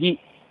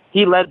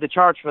 he led the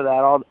charge for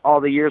that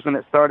all the years when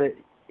it started.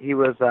 He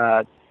was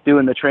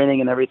doing the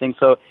training and everything,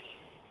 so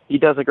he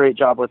does a great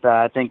job with that.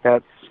 I think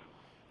that's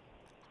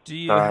Do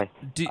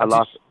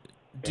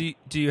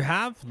you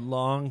have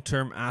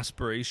long-term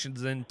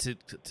aspirations then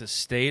to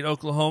stay at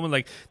Oklahoma?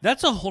 Like,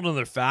 that's a whole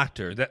other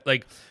factor.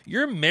 That,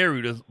 you're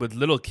married with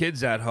little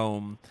kids at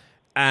home,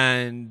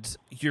 and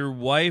your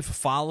wife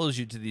follows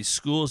you to these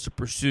schools to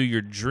pursue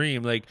your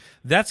dream. Like,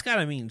 that's got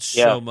to mean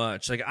so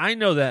much. Like, I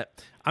know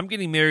that I'm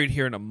getting married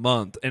here in a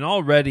month, and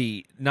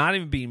already not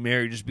even being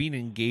married, just being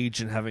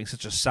engaged and having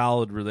such a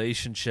solid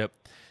relationship,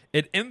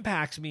 it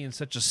impacts me in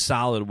such a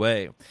solid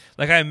way.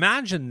 Like, I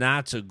imagine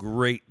that's a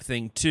great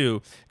thing,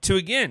 too,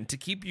 to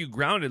keep you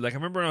grounded. Like, I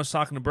remember when I was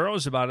talking to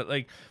Burroughs about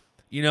it,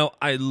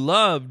 I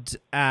loved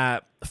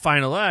at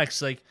Final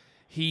X,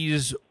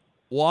 he's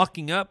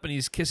walking up and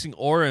he's kissing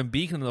Aura and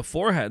Beacon on the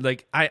forehead.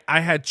 Like, I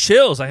had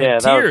chills. I had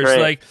tears.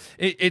 Like,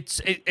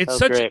 it's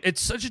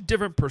such a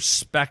different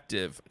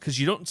perspective, because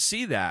you don't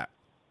see that.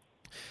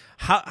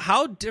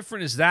 How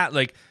different is that?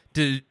 Like,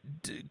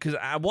 because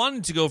I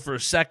wanted to go for a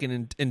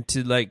second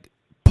into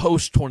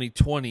post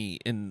 2020,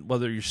 and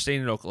whether you're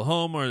staying in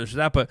Oklahoma or this or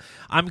that, but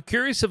I'm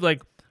curious of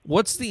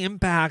what's the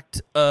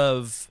impact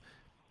of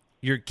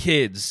your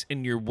kids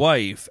and your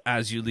wife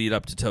as you lead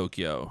up to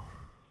Tokyo?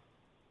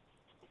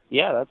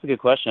 Yeah, that's a good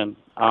question.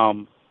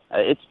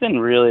 It's been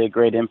really a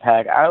great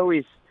impact. I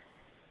always,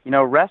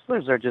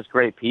 wrestlers are just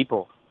great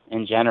people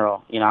in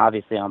general.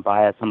 Obviously I'm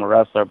biased, I'm a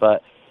wrestler,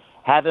 but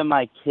having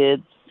my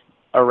kids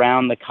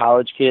around the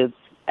college kids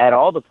at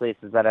all the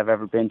places that I've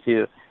ever been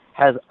to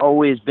has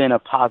always been a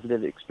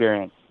positive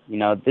experience.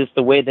 Just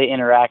the way they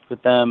interact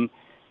with them,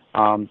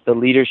 the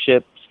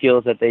leadership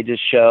skills that they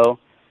just show.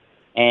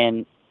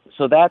 And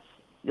so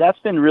that's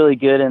been really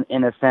good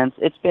in a sense.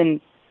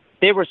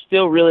 They were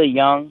still really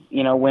young,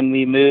 when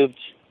we moved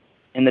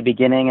in the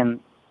beginning, and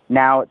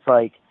now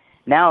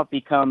now it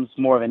becomes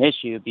more of an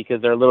issue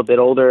because they're a little bit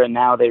older, and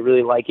now they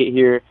really like it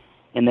here,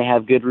 and they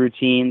have good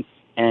routines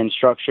and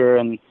structure.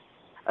 And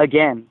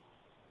again,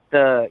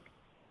 the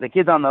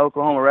kids on the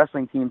Oklahoma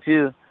wrestling team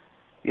too,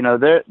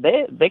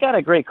 they got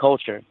a great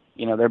culture.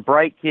 They're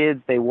bright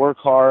kids. They work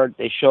hard.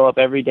 They show up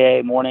every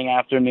day, morning,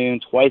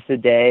 afternoon, twice a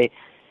day.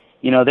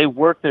 They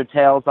work their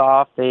tails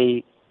off.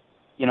 They,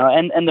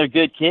 and they're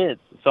good kids.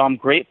 So I'm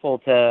grateful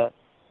to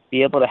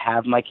be able to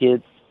have my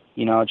kids,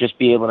 just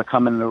be able to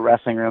come into the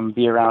wrestling room and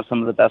be around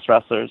some of the best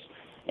wrestlers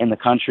in the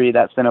country.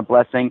 That's been a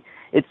blessing.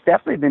 It's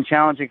definitely been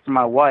challenging for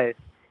my wife,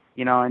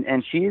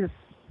 and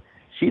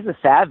she's a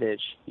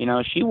savage.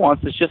 She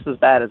wants it just as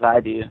bad as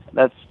I do.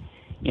 That's,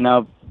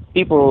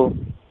 people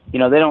they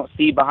don't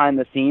see behind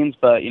the scenes,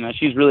 but,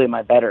 she's really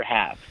my better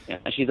half.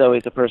 She's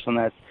always the person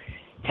that's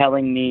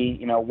telling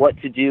me,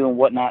 what to do and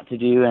what not to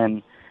do,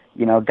 and,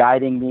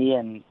 guiding me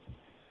and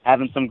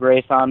having some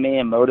grace on me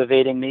and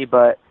motivating me.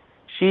 But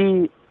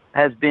she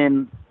has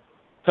been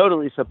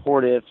totally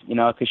supportive,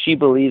 because she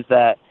believes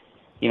that,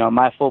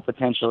 my full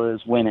potential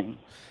is winning.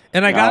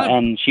 And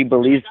and she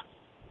believes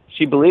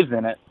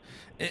in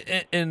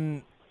it.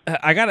 And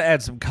I got to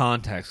add some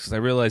context, because I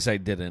realized I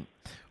didn't.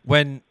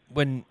 When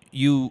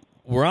you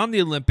were on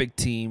the Olympic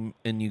team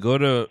and you go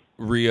to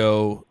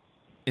Rio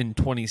in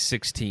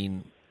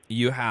 2016,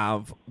 you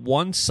have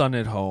one son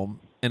at home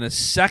and a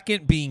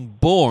second being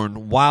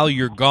born while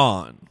you're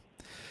gone.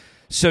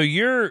 So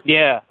you're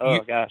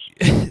gosh.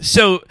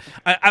 So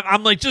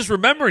I'm like just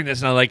remembering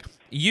this now. Like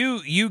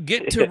you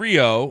get to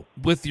Rio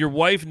with your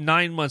wife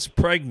 9 months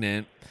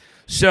pregnant.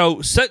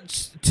 So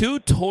such two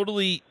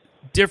totally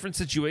different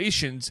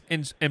situations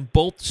and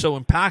both so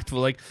impactful.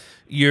 Like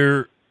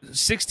you're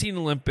 16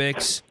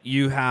 Olympics,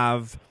 you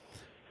have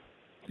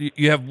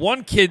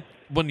one kid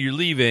when you're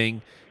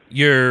leaving,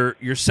 your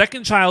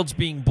second child's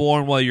being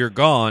born while you're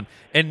gone,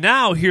 and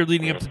now here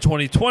leading up to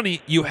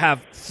 2020, you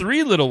have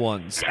 3 little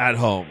ones at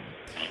home.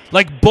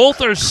 Like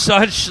both are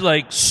such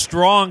like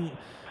strong,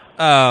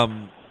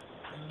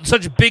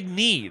 such big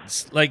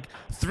needs. Like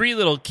 3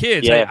 little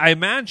kids. Yeah. I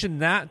imagine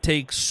that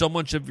takes so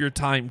much of your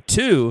time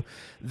too.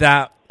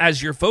 That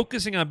as you're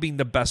focusing on being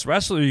the best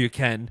wrestler you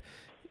can,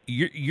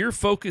 you're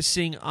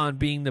focusing on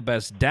being the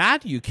best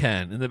dad you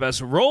can, and the best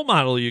role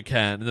model you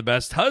can, and the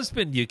best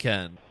husband you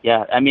can.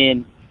 Yeah, I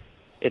mean,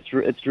 it's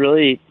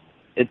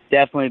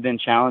definitely been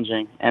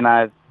challenging, and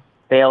I've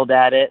failed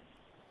at it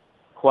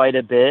quite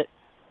a bit.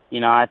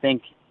 I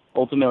think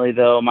ultimately,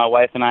 though, my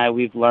wife and I,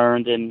 we've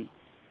learned and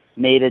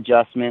made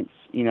adjustments,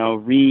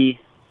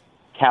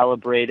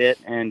 recalibrated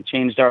and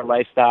changed our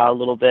lifestyle a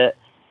little bit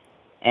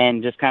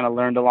and just kind of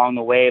learned along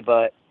the way.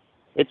 But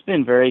it's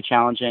been very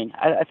challenging.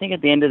 I think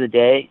at the end of the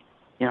day,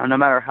 no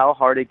matter how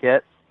hard it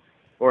gets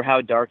or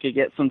how dark it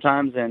gets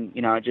sometimes, and,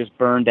 just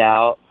burned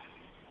out,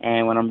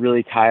 and when I'm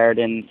really tired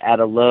and at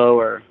a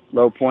low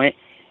point,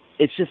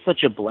 it's just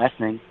such a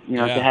blessing,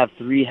 to have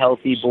 3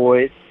 healthy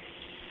boys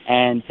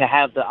and to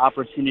have the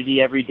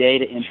opportunity every day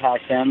to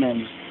impact them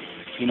and,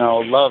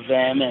 love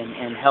them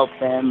and help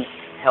them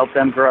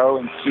grow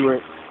and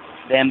steward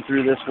them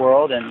through this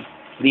world and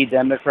lead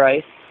them to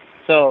Christ.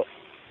 So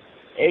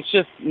it's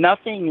just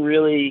nothing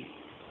really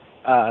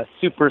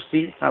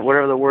supersedes,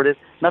 whatever the word is,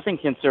 nothing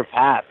can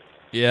surpass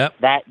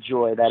that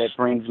joy that it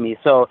brings me.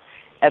 So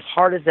as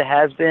hard as it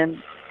has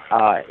been,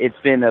 it's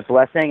been a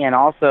blessing. And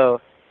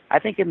also, I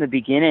think in the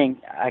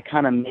beginning, I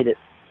kind of made it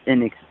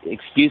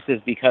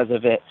excuses because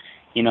of it,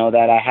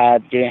 that I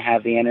didn't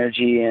have the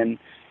energy and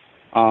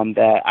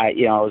that I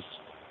was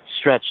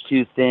stretched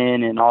too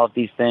thin and all of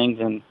these things.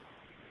 And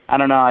I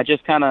don't know, I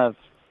just kind of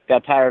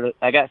got tired.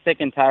 I got sick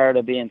and tired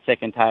of being sick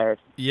and tired,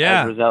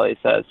 as Roselli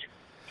says.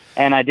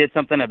 And I did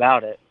something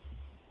about it.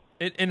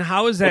 And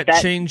how has that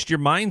changed your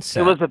mindset?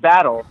 It was a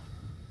battle.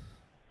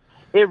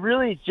 It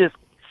really just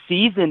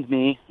seasoned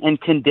me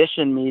and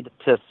conditioned me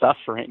to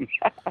suffering.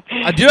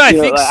 I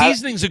think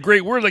seasoning's a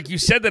great word. Like you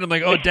said that, I'm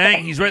like, oh,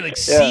 dang, he's right. Like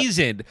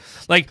seasoned.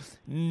 Like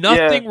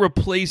nothing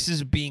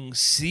replaces being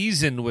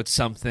seasoned with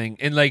something.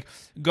 And like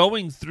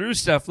going through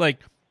stuff, like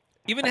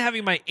even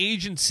having my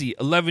agency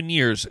 11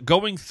 years,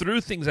 going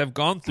through things I've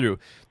gone through,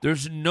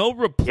 there's no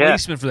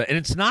replacement for that. And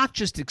it's not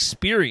just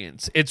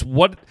experience. It's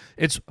one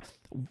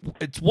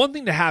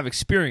thing to have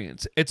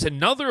experience. It's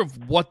another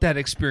of what that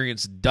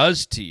experience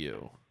does to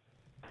you.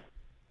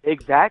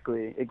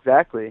 Exactly.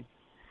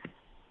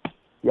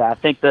 Yeah, I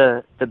think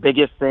the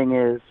biggest thing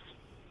is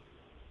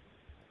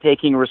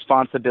taking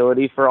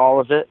responsibility for all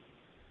of it.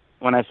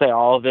 When I say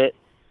all of it,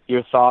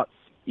 your thoughts,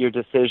 your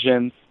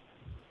decisions,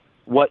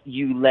 what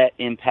you let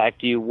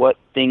impact you, what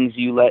things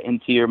you let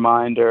into your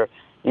mind or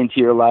into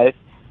your life,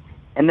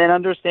 and then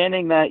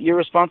understanding that you're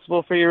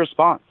responsible for your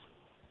response.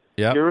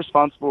 Yeah, you're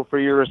responsible for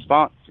your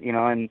response,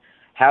 and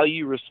how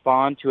you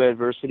respond to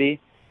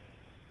adversity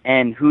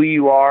and who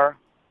you are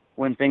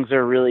when things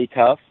are really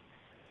tough.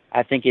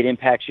 I think it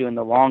impacts you in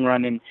the long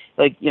run. And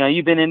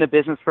you've been in the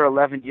business for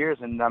 11 years,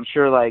 and I'm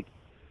sure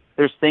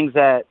there's things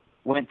that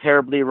went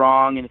terribly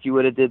wrong, and if you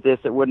would have did this,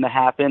 it wouldn't have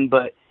happened.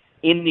 But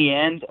in the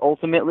end,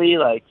 ultimately,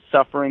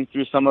 suffering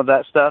through some of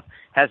that stuff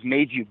has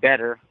made you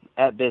better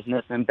at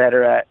business and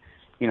better at,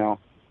 the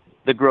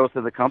growth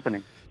of the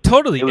company.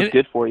 Totally. It was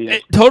good for you.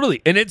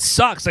 Totally. And it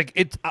sucks.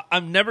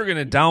 I'm never going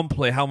to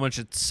downplay how much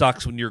it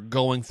sucks when you're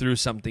going through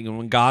something and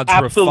when God's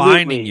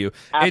refining you.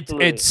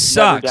 Absolutely. It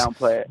sucks. Never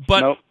downplay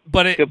it.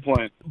 But good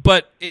point.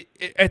 But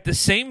at the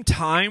same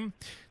time,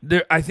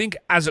 I think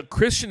as a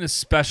Christian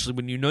especially,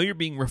 when you're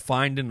being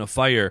refined in the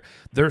fire,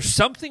 there's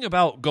something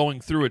about going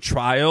through a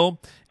trial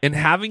and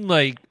having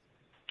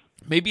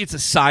maybe it's a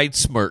side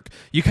smirk.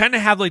 You kind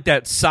of have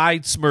that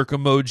side smirk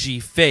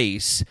emoji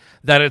face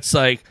that it's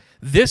like,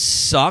 this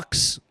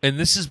sucks, and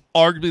this is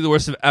arguably the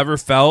worst I've ever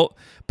felt,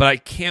 but I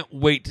can't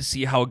wait to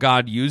see how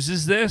God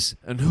uses this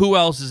and who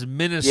else is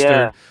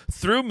ministered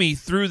through me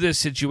through this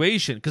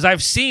situation. Because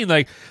I've seen,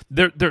 like,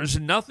 there's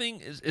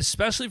nothing,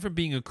 especially for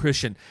being a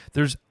Christian,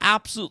 there's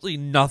absolutely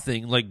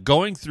nothing like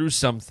going through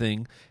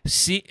something,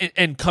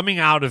 and coming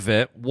out of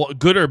it,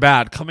 good or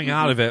bad, coming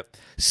out of it,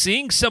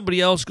 seeing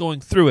somebody else going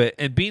through it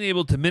and being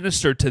able to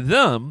minister to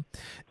them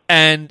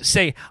and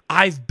say,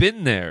 I've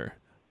been there.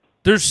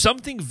 There's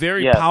something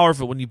very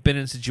powerful when you've been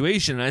in a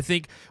situation. And I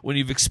think when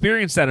you've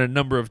experienced that a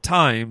number of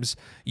times,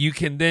 you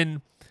can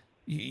then,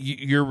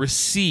 you're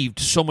received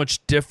so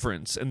much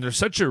difference. And there's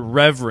such a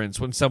reverence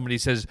when somebody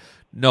says,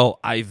 no,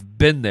 I've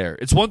been there.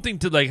 It's one thing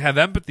to like have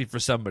empathy for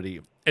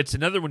somebody. It's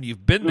another when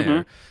you've been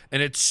there.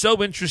 And it's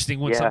so interesting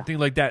when something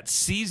like that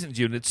seasons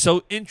you. And it's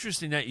so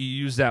interesting that you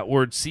use that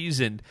word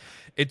seasoned.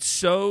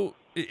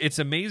 It's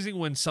amazing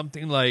when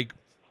something like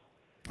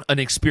an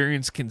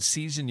experience can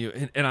season you,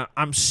 and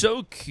I'm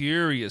so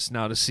curious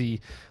now to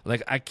see.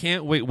 Like, I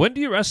can't wait. When do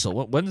you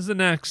wrestle? When's the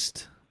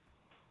next?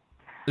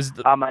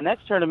 My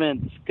next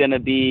tournament's gonna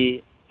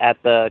be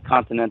at the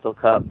Continental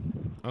Cup.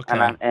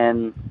 Okay.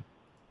 And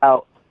I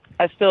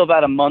still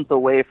about a month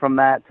away from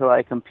that till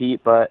I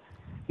compete, but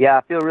yeah,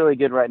 I feel really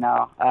good right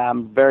now.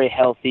 I'm very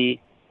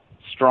healthy,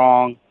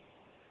 strong,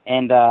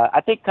 and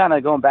I think kind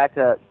of going back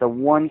to the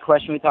one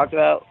question we talked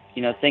about,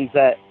 things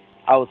that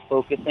I was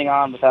focusing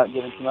on without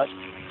giving too much.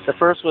 The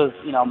first was,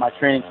 my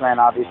training plan,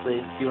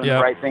 obviously, doing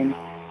the right things.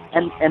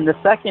 And the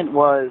second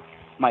was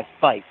my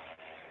fight,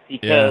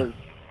 because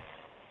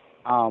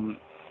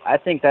I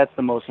think that's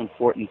the most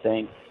important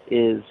thing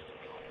is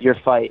your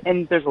fight.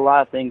 And there's a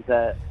lot of things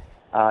that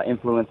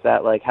influence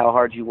that, like how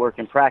hard you work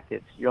in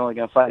practice. You're only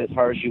going to fight as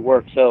hard as you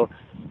work. So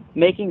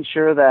making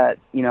sure that,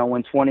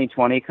 when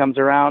 2020 comes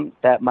around,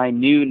 that my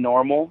new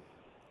normal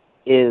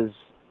is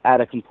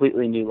at a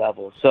completely new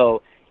level.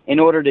 So in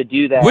order to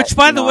do that, which,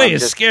 by the way,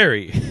 is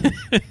scary.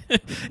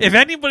 If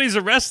anybody's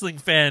a wrestling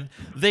fan,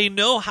 they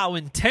know how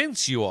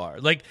intense you are.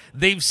 Like,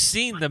 they've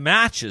seen the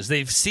matches,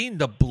 they've seen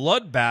the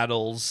blood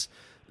battles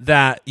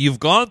that you've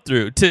gone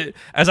through.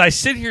 As I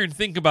sit here and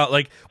think about,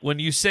 like, when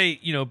you say,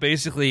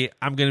 basically,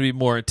 I'm going to be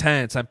more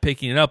intense, I'm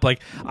picking it up.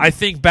 Like, I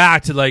think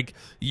back to, like,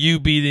 you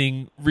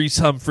beating Reese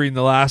Humphrey in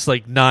the last,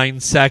 like, 9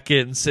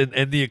 seconds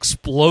and the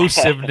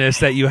explosiveness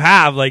that you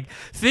have. Like,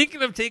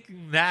 thinking of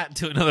taking that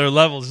to another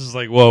level is just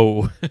like,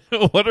 whoa,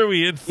 what are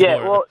we in for?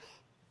 Yeah,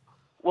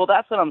 well,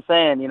 that's what I'm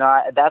saying.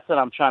 That's what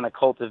I'm trying to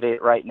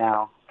cultivate right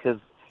now. Because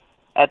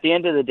at the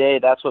end of the day,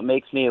 that's what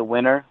makes me a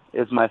winner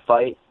is my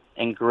fight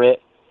and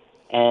grit.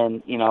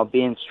 And,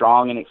 being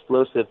strong and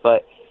explosive.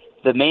 But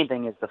the main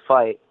thing is the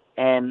fight.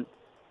 And,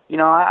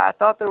 I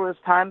thought there was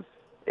times,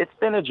 it's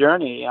been a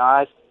journey.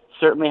 I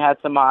certainly had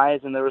some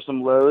highs and there were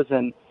some lows.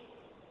 And,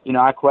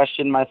 I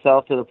questioned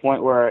myself to the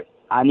point where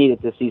I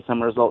needed to see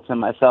some results in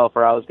myself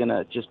or I was going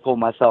to just pull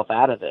myself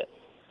out of it.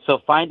 So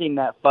finding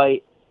that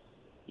fight,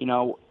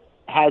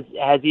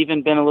 has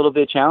even been a little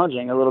bit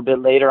challenging, a little bit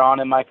later on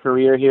in my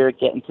career here,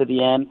 getting to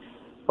the end.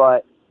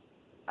 But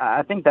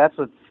I think that's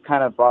what's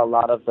kind of brought a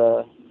lot of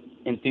the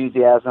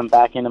enthusiasm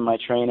back into my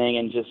training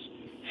and just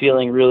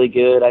feeling really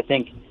good. I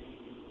think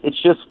it's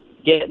just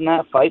getting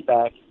that fight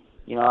back.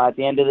 At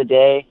the end of the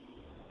day,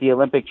 the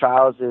Olympic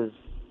trials is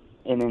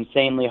an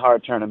insanely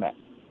hard tournament.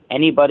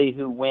 Anybody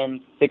who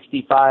wins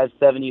 65,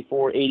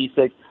 74,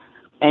 86,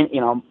 and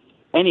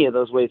any of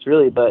those weights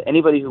really, but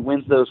anybody who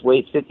wins those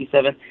weights,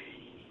 57,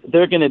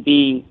 they're going to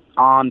be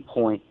on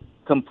point,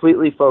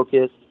 completely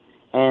focused,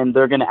 and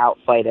they're going to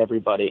outfight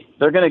everybody.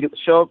 They're going to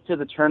show up to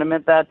the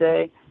tournament that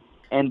day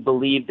and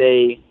believe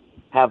they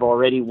have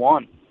already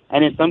won.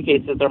 And in some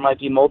cases, there might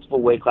be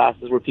multiple weight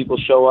classes where people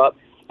show up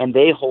and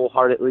they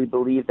wholeheartedly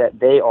believe that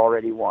they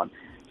already won.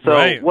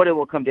 So what it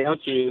will come down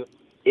to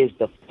is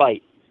the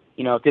fight,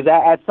 because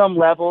at some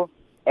level,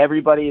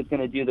 everybody is going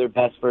to do their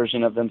best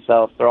version of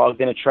themselves. They're all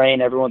going to train.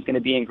 Everyone's going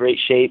to be in great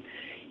shape,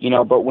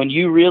 but when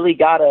you really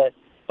got to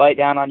bite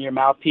down on your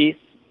mouthpiece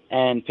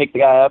and pick the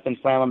guy up and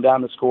slam him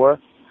down the score,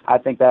 I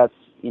think that's,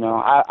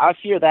 I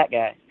fear that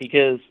guy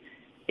because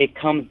it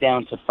comes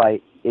down to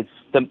fight. It's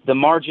the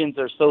margins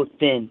are so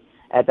thin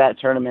at that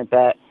tournament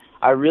that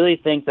I really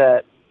think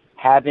that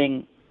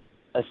having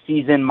a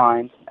seasoned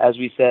mind, as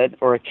we said,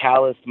 or a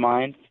calloused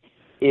mind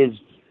is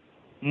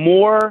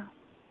more,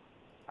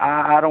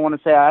 I don't want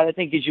to say, I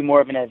think gives you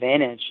more of an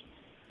advantage.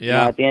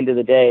 Yeah. At the end of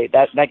the day,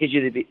 that gives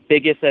you the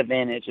biggest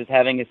advantage is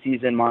having a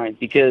seasoned mind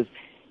because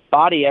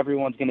body,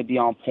 everyone's going to be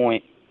on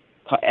point.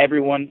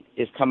 Everyone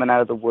is coming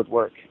out of the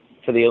woodwork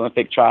for the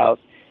Olympic trials.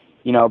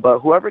 But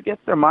whoever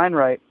gets their mind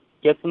right,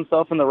 gets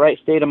themselves in the right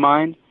state of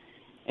mind,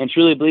 and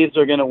truly believes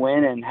they're going to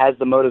win and has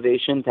the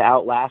motivation to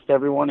outlast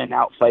everyone and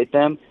outfight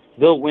them,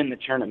 they'll win the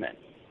tournament.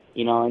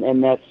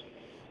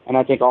 And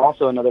I think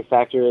also another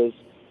factor is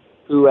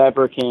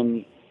whoever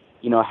can,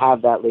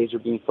 have that laser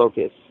beam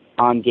focus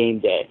on game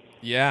day.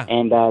 Yeah.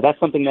 And that's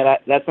something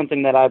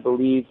that I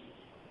believe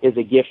is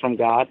a gift from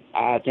God.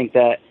 I think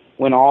that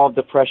when all of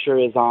the pressure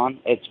is on,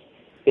 it's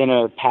been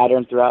a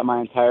pattern throughout my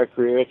entire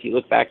career. If you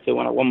look back to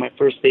when I won my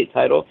first state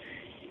title,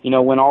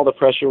 when all the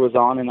pressure was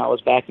on and I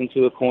was backed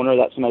into a corner,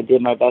 that's when I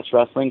did my best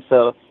wrestling.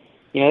 So,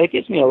 it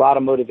gives me a lot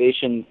of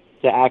motivation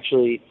to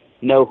actually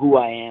know who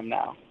I am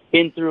now. I've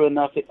been through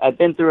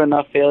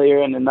enough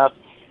failure and enough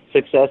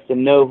success to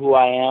know who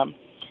I am.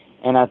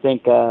 And I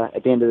think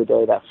at the end of the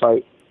day, that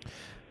fight,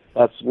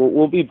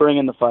 we'll be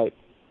bringing the fight.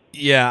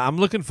 Yeah, I'm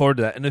looking forward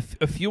to that. And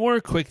a few more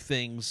quick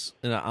things,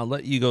 and I'll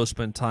let you go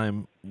spend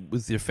time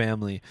with your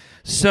family.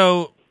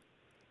 So,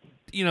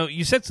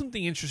 you said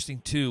something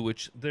interesting too,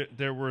 which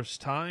there was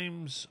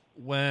times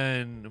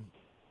when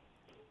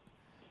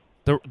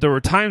there were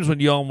times when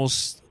you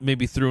almost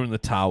maybe threw in the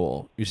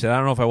towel. You said, I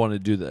don't know if I want to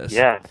do this.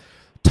 Yeah.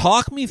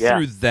 Talk me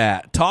through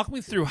that. Talk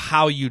me through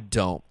how you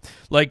don't.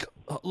 Like,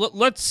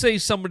 let's say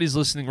somebody's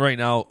listening right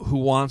now who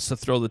wants to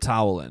throw the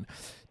towel in.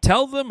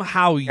 Tell them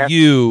how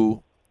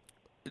you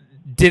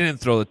didn't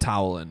throw the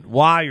towel in.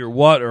 Why or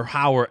what or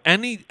how, or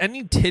any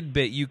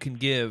tidbit you can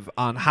give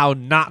on how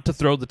not to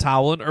throw the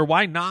towel in or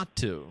why not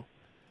to.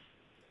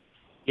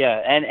 Yeah,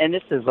 and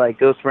this is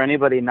goes for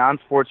anybody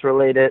non-sports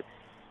related.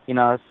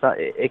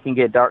 It can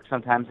get dark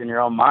sometimes in your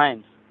own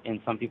mind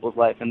in some people's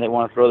life, and they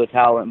want to throw the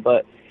towel in.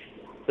 But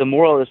the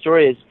moral of the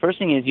story is, first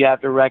thing is you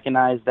have to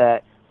recognize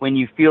that when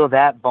you feel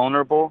that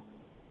vulnerable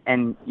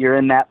and you're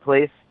in that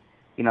place,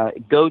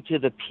 go to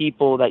the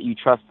people that you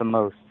trust the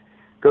most.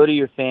 Go to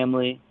your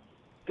family,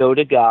 go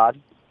to God,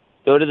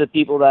 go to the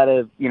people that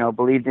have,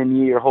 believed in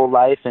you your whole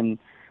life and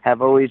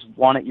have always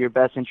wanted your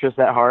best interests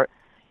at heart.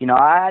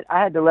 I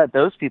had to let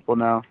those people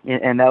know,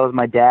 and that was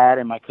my dad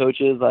and my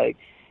coaches,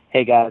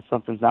 hey guys,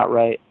 something's not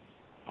right.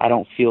 I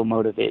don't feel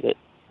motivated.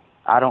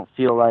 I don't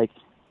feel like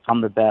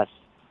I'm the best.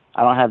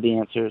 I don't have the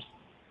answers.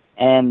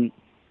 And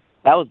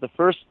that was the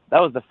first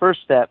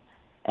step.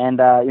 And,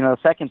 the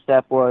second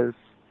step was,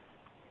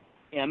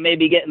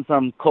 maybe getting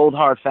some cold,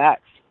 hard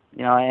facts,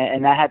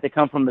 and that had to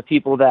come from the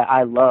people that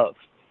I love.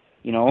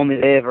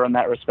 Only they have earned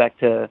that respect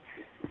to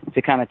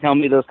kind of tell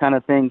me those kind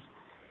of things.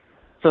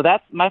 So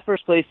that's my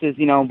first place is,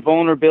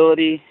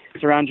 vulnerability.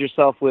 Surround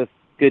yourself with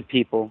good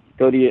people.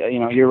 Go to,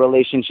 your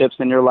relationships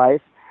in your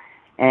life.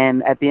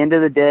 And at the end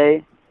of the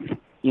day,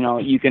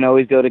 you can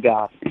always go to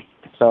God.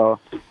 So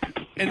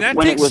and that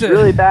when it takes was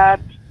really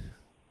bad.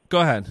 Go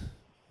ahead.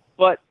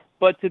 But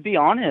to be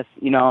honest,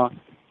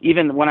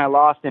 even when I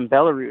lost in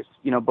Belarus,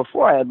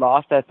 before I had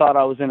lost, I thought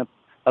I was in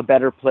a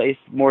better place,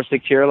 more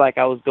secure, like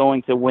I was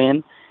going to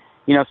win.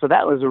 So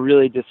that was a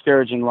really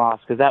discouraging loss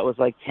because that was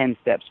 10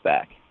 steps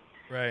back.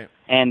 Right.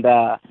 And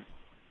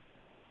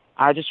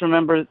I just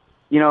remember,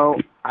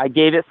 I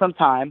gave it some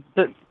time.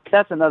 But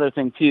that's another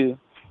thing, too.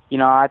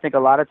 I think a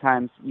lot of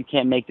times you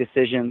can't make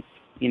decisions,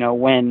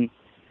 when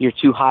you're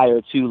too high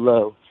or too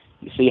low.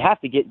 So you have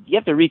to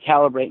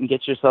recalibrate and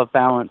get yourself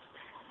balanced,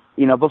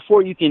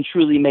 before you can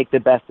truly make the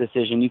best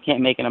decision. You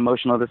can't make an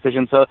emotional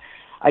decision. So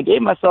I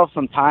gave myself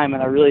some time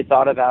and I really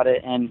thought about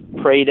it and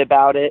prayed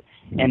about it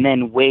and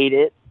then weighed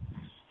it.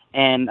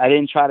 And I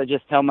didn't try to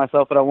just tell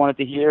myself what I wanted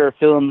to hear or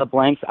fill in the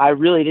blanks. I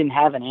really didn't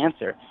have an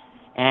answer.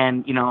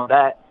 And,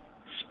 that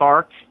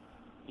spark,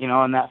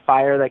 and that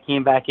fire that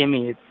came back in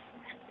me,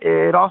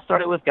 it all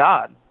started with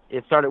God.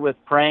 It started with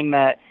praying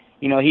that,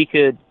 he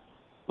could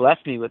bless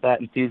me with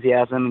that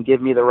enthusiasm and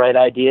give me the right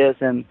ideas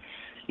and,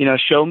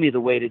 show me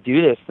the way to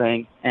do this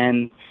thing.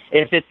 And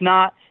if it's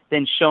not,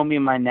 then show me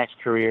my next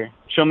career,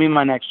 show me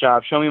my next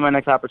job, show me my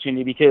next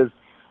opportunity, because,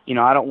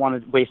 I don't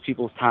want to waste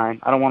people's time.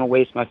 I don't want to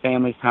waste my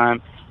family's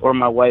time or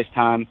my wife's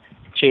time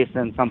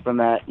chasing something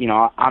that,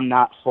 I'm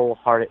not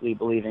wholeheartedly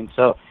believing.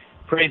 So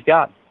praise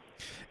God.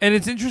 And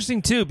it's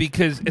interesting too,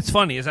 because it's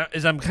funny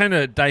as I'm kind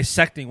of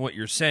dissecting what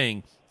you're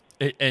saying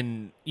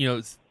and,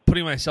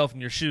 putting myself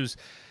in your shoes.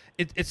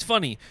 It's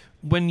funny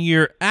when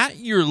you're at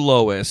your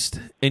lowest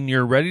and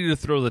you're ready to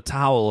throw the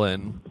towel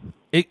in,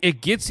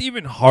 it gets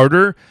even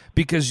harder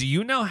because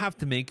you now have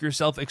to make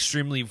yourself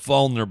extremely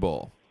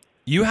vulnerable.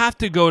 You have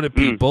to go to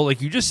people,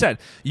 like you just said,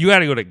 you got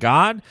to go to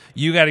God,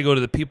 you got to go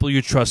to the people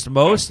you trust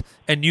most,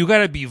 and you got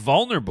to be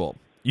vulnerable.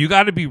 You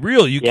got to be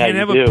real. You can't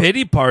have a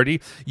pity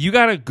party. You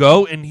got to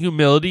go in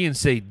humility and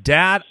say,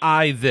 Dad,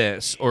 I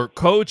this, or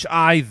Coach,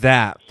 I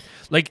that.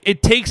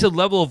 It takes a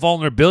level of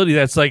vulnerability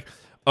that's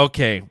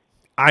okay,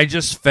 I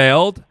just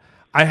failed.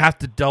 I have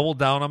to double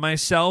down on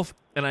myself,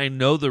 and I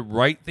know the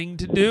right thing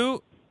to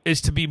do is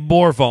to be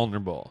more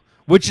vulnerable,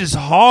 which is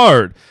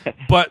hard.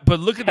 But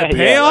look at the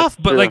payoff.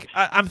 Yeah, but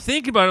I'm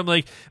thinking about it. I'm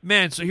like,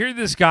 man, so here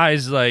this guy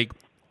is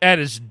at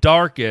his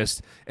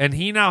darkest, and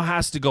he now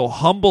has to go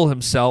humble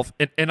himself,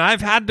 and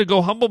I've had to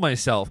go humble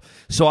myself.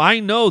 So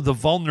I know the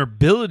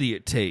vulnerability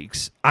it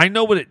takes. I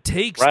know what it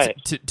takes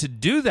to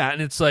do that.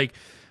 And it's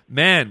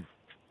man,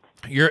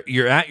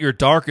 you're at your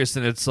darkest,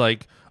 and it's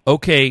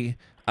okay,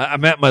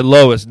 I'm at my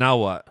lowest. Now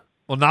what?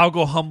 Well, now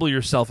go humble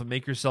yourself and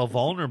make yourself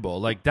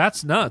vulnerable.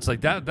 That's nuts.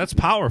 That's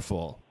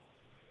powerful.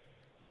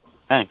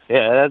 Thanks.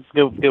 Yeah, that's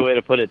a good way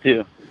to put it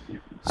too.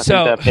 I think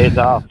that pays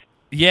off.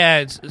 Yeah,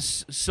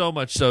 it's so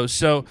much so.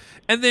 So,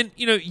 and then,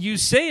 you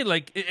say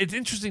it's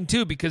interesting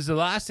too, because the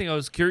last thing I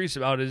was curious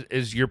about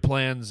is your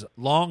plans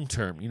long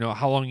term.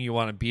 How long you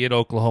want to be at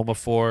Oklahoma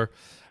for.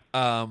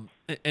 And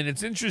And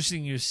it's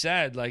interesting you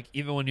said, like,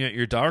 even when you're at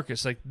your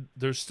darkest, like,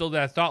 there's still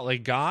that thought,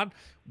 like, God,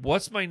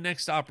 what's my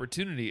next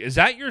opportunity? Is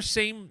that your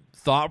same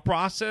thought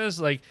process,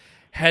 like,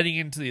 heading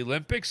into the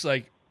Olympics?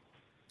 Like,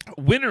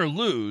 win or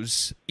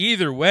lose,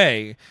 either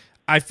way,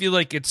 I feel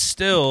like it's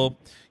still,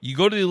 you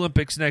go to the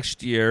Olympics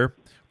next year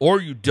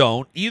or you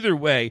don't. Either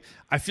way,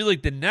 I feel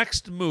like the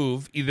next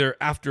move, either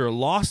after a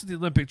loss at the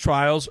Olympic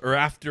trials or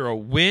after a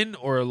win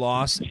or a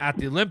loss at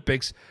the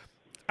Olympics,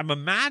 I'm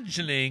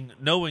imagining,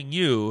 knowing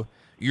you,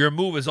 your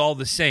move is all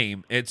the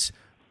same. It's,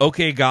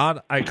 okay,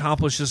 God, I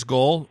accomplished this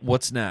goal.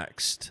 What's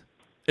next?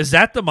 Is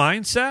that the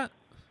mindset?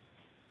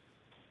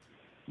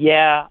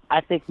 Yeah,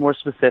 I think more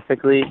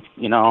specifically,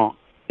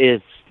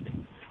 is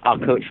I'll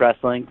coach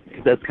wrestling.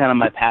 That's kind of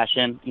my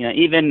passion.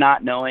 Even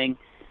not knowing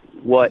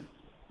what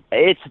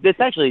it's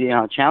actually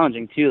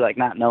challenging too, like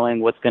not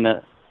knowing what's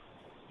gonna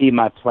be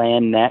my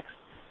plan next.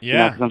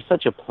 Yeah, because I'm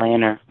such a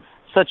planner.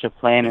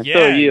 Yeah,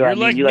 so are you. You're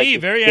like me,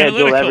 very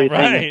analytical,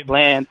 right?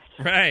 Plan.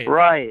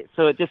 Right.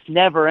 So it just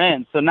never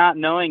ends. So not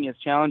knowing is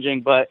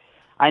challenging, but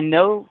I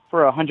know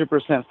for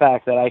 100%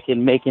 fact that I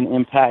can make an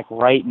impact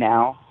right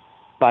now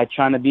by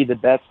trying to be the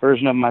best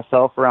version of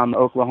myself around the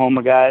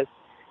Oklahoma guys,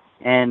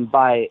 and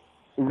by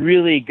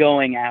really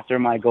going after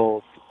my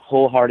goals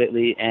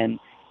wholeheartedly, and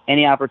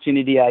any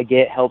opportunity I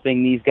get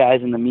helping these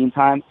guys in the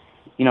meantime,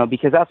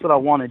 because that's what I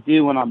want to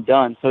do when I'm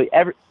done. So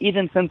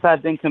even since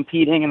I've been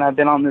competing and I've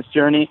been on this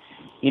journey,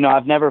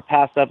 I've never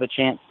passed up a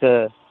chance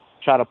to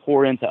try to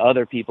pour into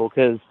other people,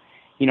 because,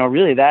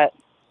 really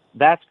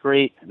that's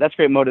great. That's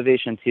great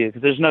motivation too,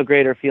 because there's no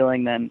greater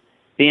feeling than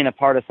being a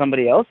part of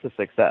somebody else's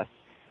success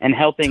and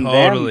helping them.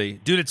 Totally.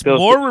 Dude, it's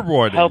more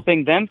rewarding.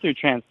 Helping them through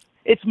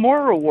it's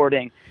more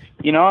rewarding.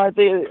 I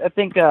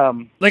think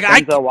like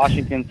Denzel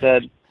Washington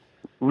said,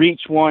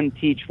 reach one,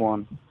 teach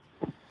one.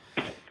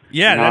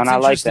 Yeah, that's and I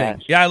interesting. like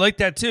that. Yeah, I like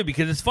that too,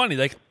 because it's funny.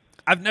 Like,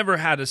 I've never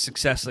had a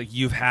success like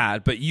you've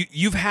had, but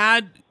you've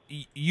had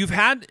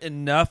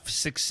enough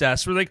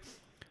success where, like,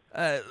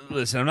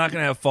 listen, I'm not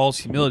going to have false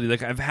humility.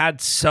 Like, I've had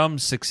some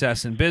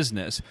success in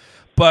business,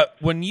 but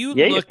when you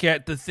look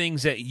at the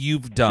things that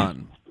you've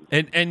done,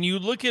 and you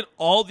look at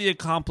all the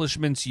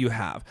accomplishments you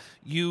have,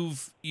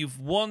 you've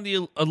won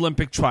the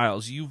Olympic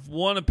trials, you've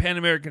won a Pan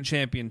American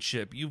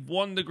championship, you've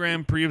won the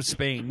Grand Prix of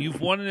Spain,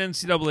 you've won an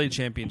NCAA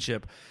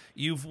championship,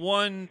 you've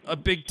won a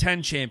Big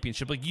Ten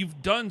championship. Like,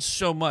 you've done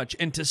so much,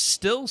 and to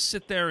still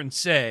sit there and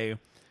say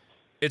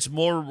it's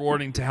more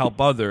rewarding to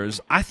help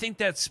others, I think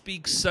that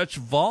speaks such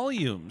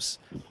volumes.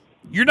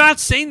 You're not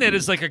saying that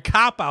as like a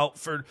cop-out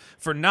for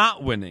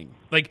not winning.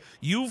 Like,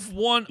 you've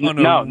won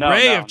an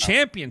array of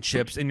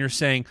championships, and you're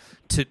saying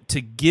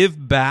to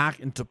give back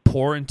and to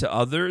pour into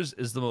others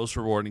is the most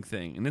rewarding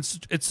thing. And it's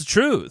the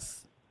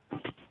truth.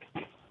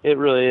 It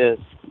really is.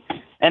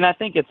 And I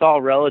think it's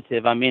all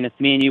relative. I mean, if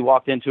me and you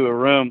walked into a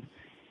room,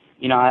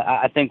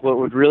 I think what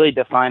would really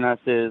define us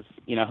is,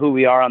 who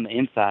we are on the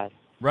inside.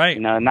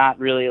 Right. Not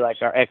really like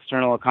our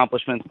external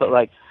accomplishments, but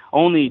like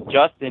only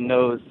Justin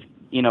knows,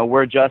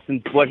 where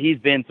Justin, what he's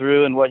been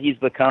through and what he's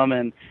become,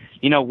 and,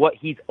 what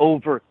he's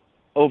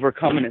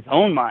overcome in his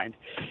own mind.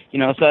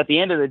 So at the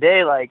end of the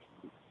day, like,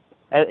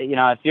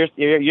 if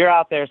you're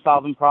out there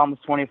solving problems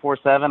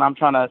 24/7, I'm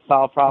trying to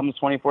solve problems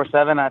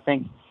 24/7. I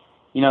think,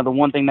 the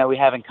one thing that we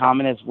have in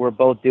common is we're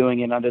both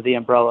doing it under the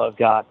umbrella of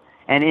God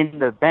and in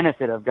the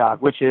benefit of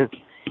God, which is,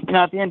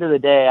 at the end of the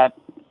day,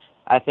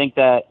 I think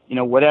that,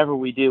 whatever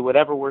we do,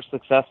 whatever we're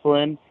successful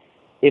in,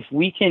 if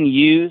we can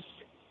use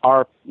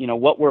our,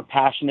 what we're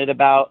passionate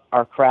about,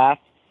 our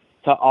craft,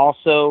 to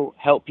also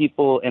help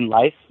people in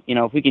life,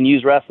 if we can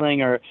use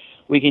wrestling or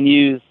we can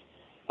use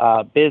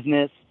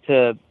business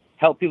to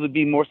help people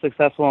be more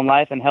successful in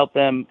life and help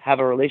them have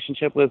a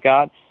relationship with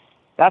God,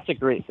 that's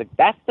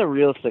the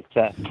real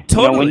success.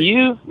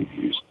 Totally.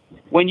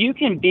 When you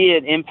can be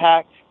an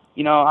impact,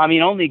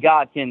 only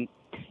God can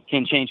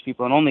change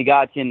people, and only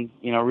God can,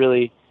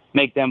 really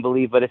make them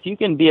believe. But if you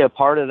can be a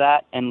part of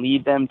that and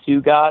lead them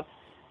to God,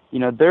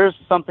 there's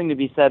something to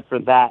be said for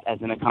that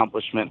as an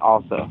accomplishment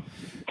also.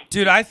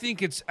 Dude, I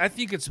think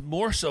it's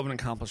more so of an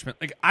accomplishment.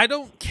 Like, I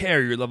don't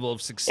care your level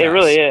of success. It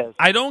really is.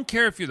 I don't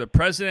care if you're the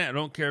president. I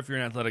don't care if you're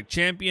an athletic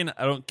champion.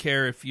 I don't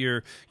care if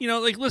you're,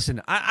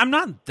 listen, I'm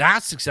not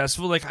that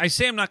successful. Like, I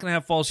say I'm not going to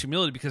have false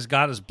humility because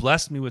God has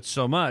blessed me with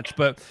so much.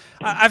 But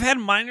I've had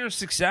minor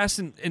success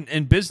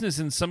in business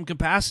in some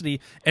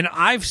capacity, and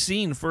I've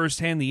seen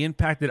firsthand the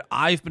impact that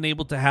I've been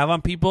able to have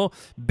on people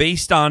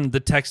based on the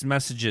text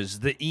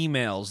messages, the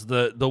emails,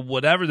 the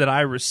whatever that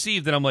I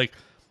received. And I'm like,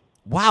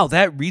 wow,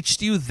 that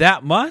reached you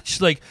that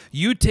much? Like,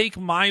 you take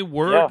my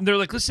word, and they're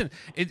like, listen,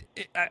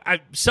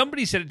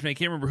 somebody said it to me, I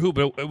can't remember who,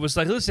 but it was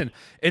like, listen,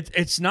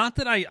 it's not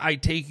that I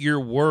take your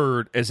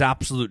word as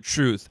absolute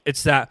truth.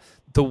 It's that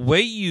the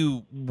way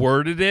you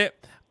worded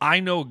it, I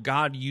know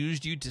God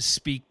used you to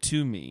speak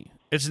to me.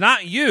 It's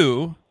not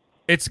you,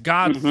 it's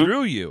God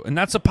through you. And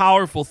that's a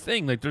powerful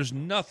thing. Like, there's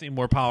nothing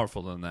more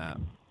powerful than that.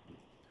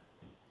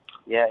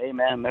 Yeah,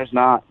 amen. There's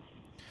not.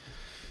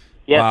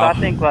 Yeah, Wow. So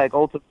I think, like,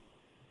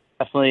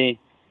 ultimately,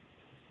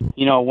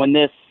 when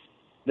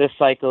this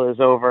cycle is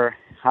over,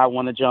 I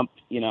want to jump,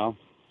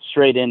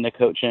 straight into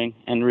coaching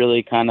and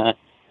really kind of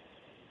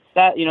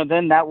that,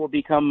 then that will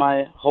become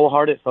my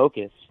wholehearted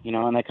focus,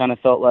 and I kind of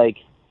felt like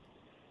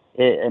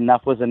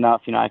enough was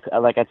enough.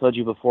 Like I told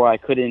you before, I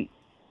couldn't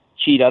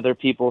cheat other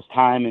people's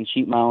time and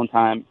cheat my own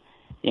time.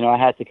 I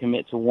had to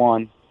commit to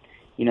one,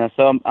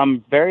 so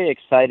I'm very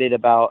excited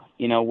about,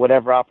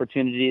 whatever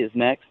opportunity is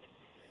next,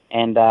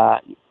 and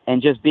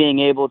just being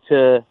able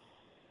to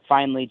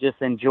finally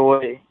just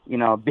enjoy,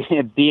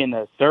 being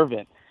a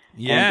servant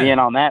and being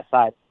on that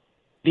side,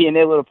 being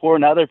able to pour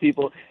into other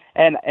people.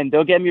 And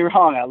don't get me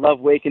wrong, I love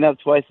waking up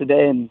twice a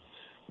day and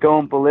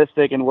going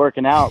ballistic and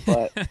working out,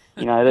 but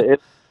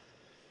it's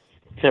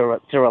to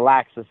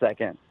relax a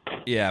second.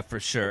 Yeah, for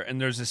sure.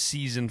 And there's a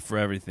season for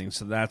everything,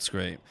 so that's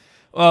great.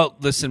 Well,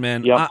 listen,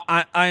 man, Yep.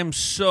 I am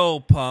so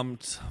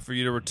pumped for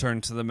you to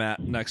return to the mat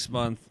next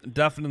month.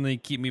 Definitely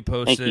keep me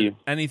posted. Thank you.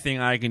 Anything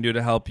I can do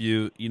to help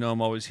you,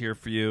 I'm always here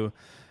for you.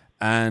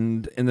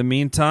 And in the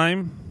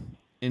meantime,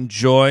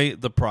 enjoy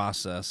the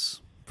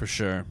process, for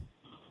sure.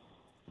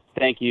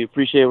 Thank you.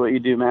 Appreciate what you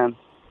do, man.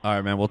 All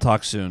right, man, we'll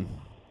talk soon.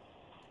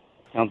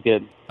 Sounds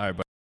good. All right,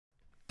 bye.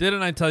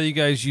 Didn't I tell you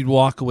guys you'd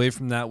walk away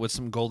from that with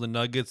some golden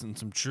nuggets and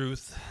some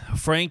truth?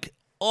 Frank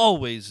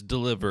always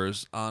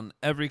delivers on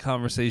every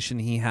conversation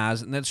he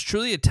has, and that's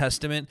truly a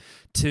testament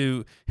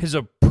to his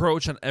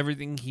approach on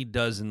everything he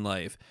does in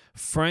life.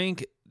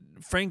 Frank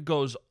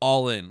goes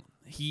all in.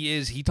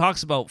 He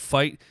talks about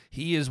fight.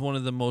 He is one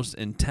of the most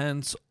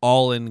intense,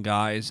 all-in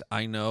guys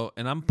I know,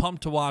 and I'm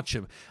pumped to watch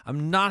him.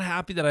 I'm not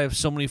happy that I have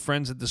so many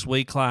friends at this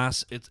weight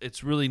class.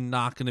 It's really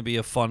not going to be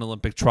a fun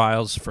Olympic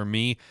trials for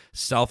me,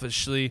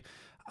 selfishly.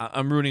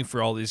 I'm rooting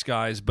for all these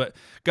guys. But,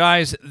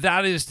 guys,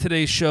 that is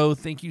today's show.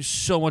 Thank you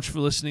so much for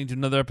listening to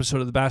another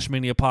episode of the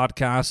Bashmania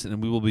podcast,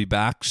 and we will be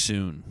back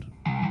soon.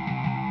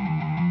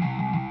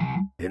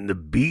 And the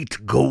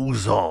beat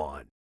goes on.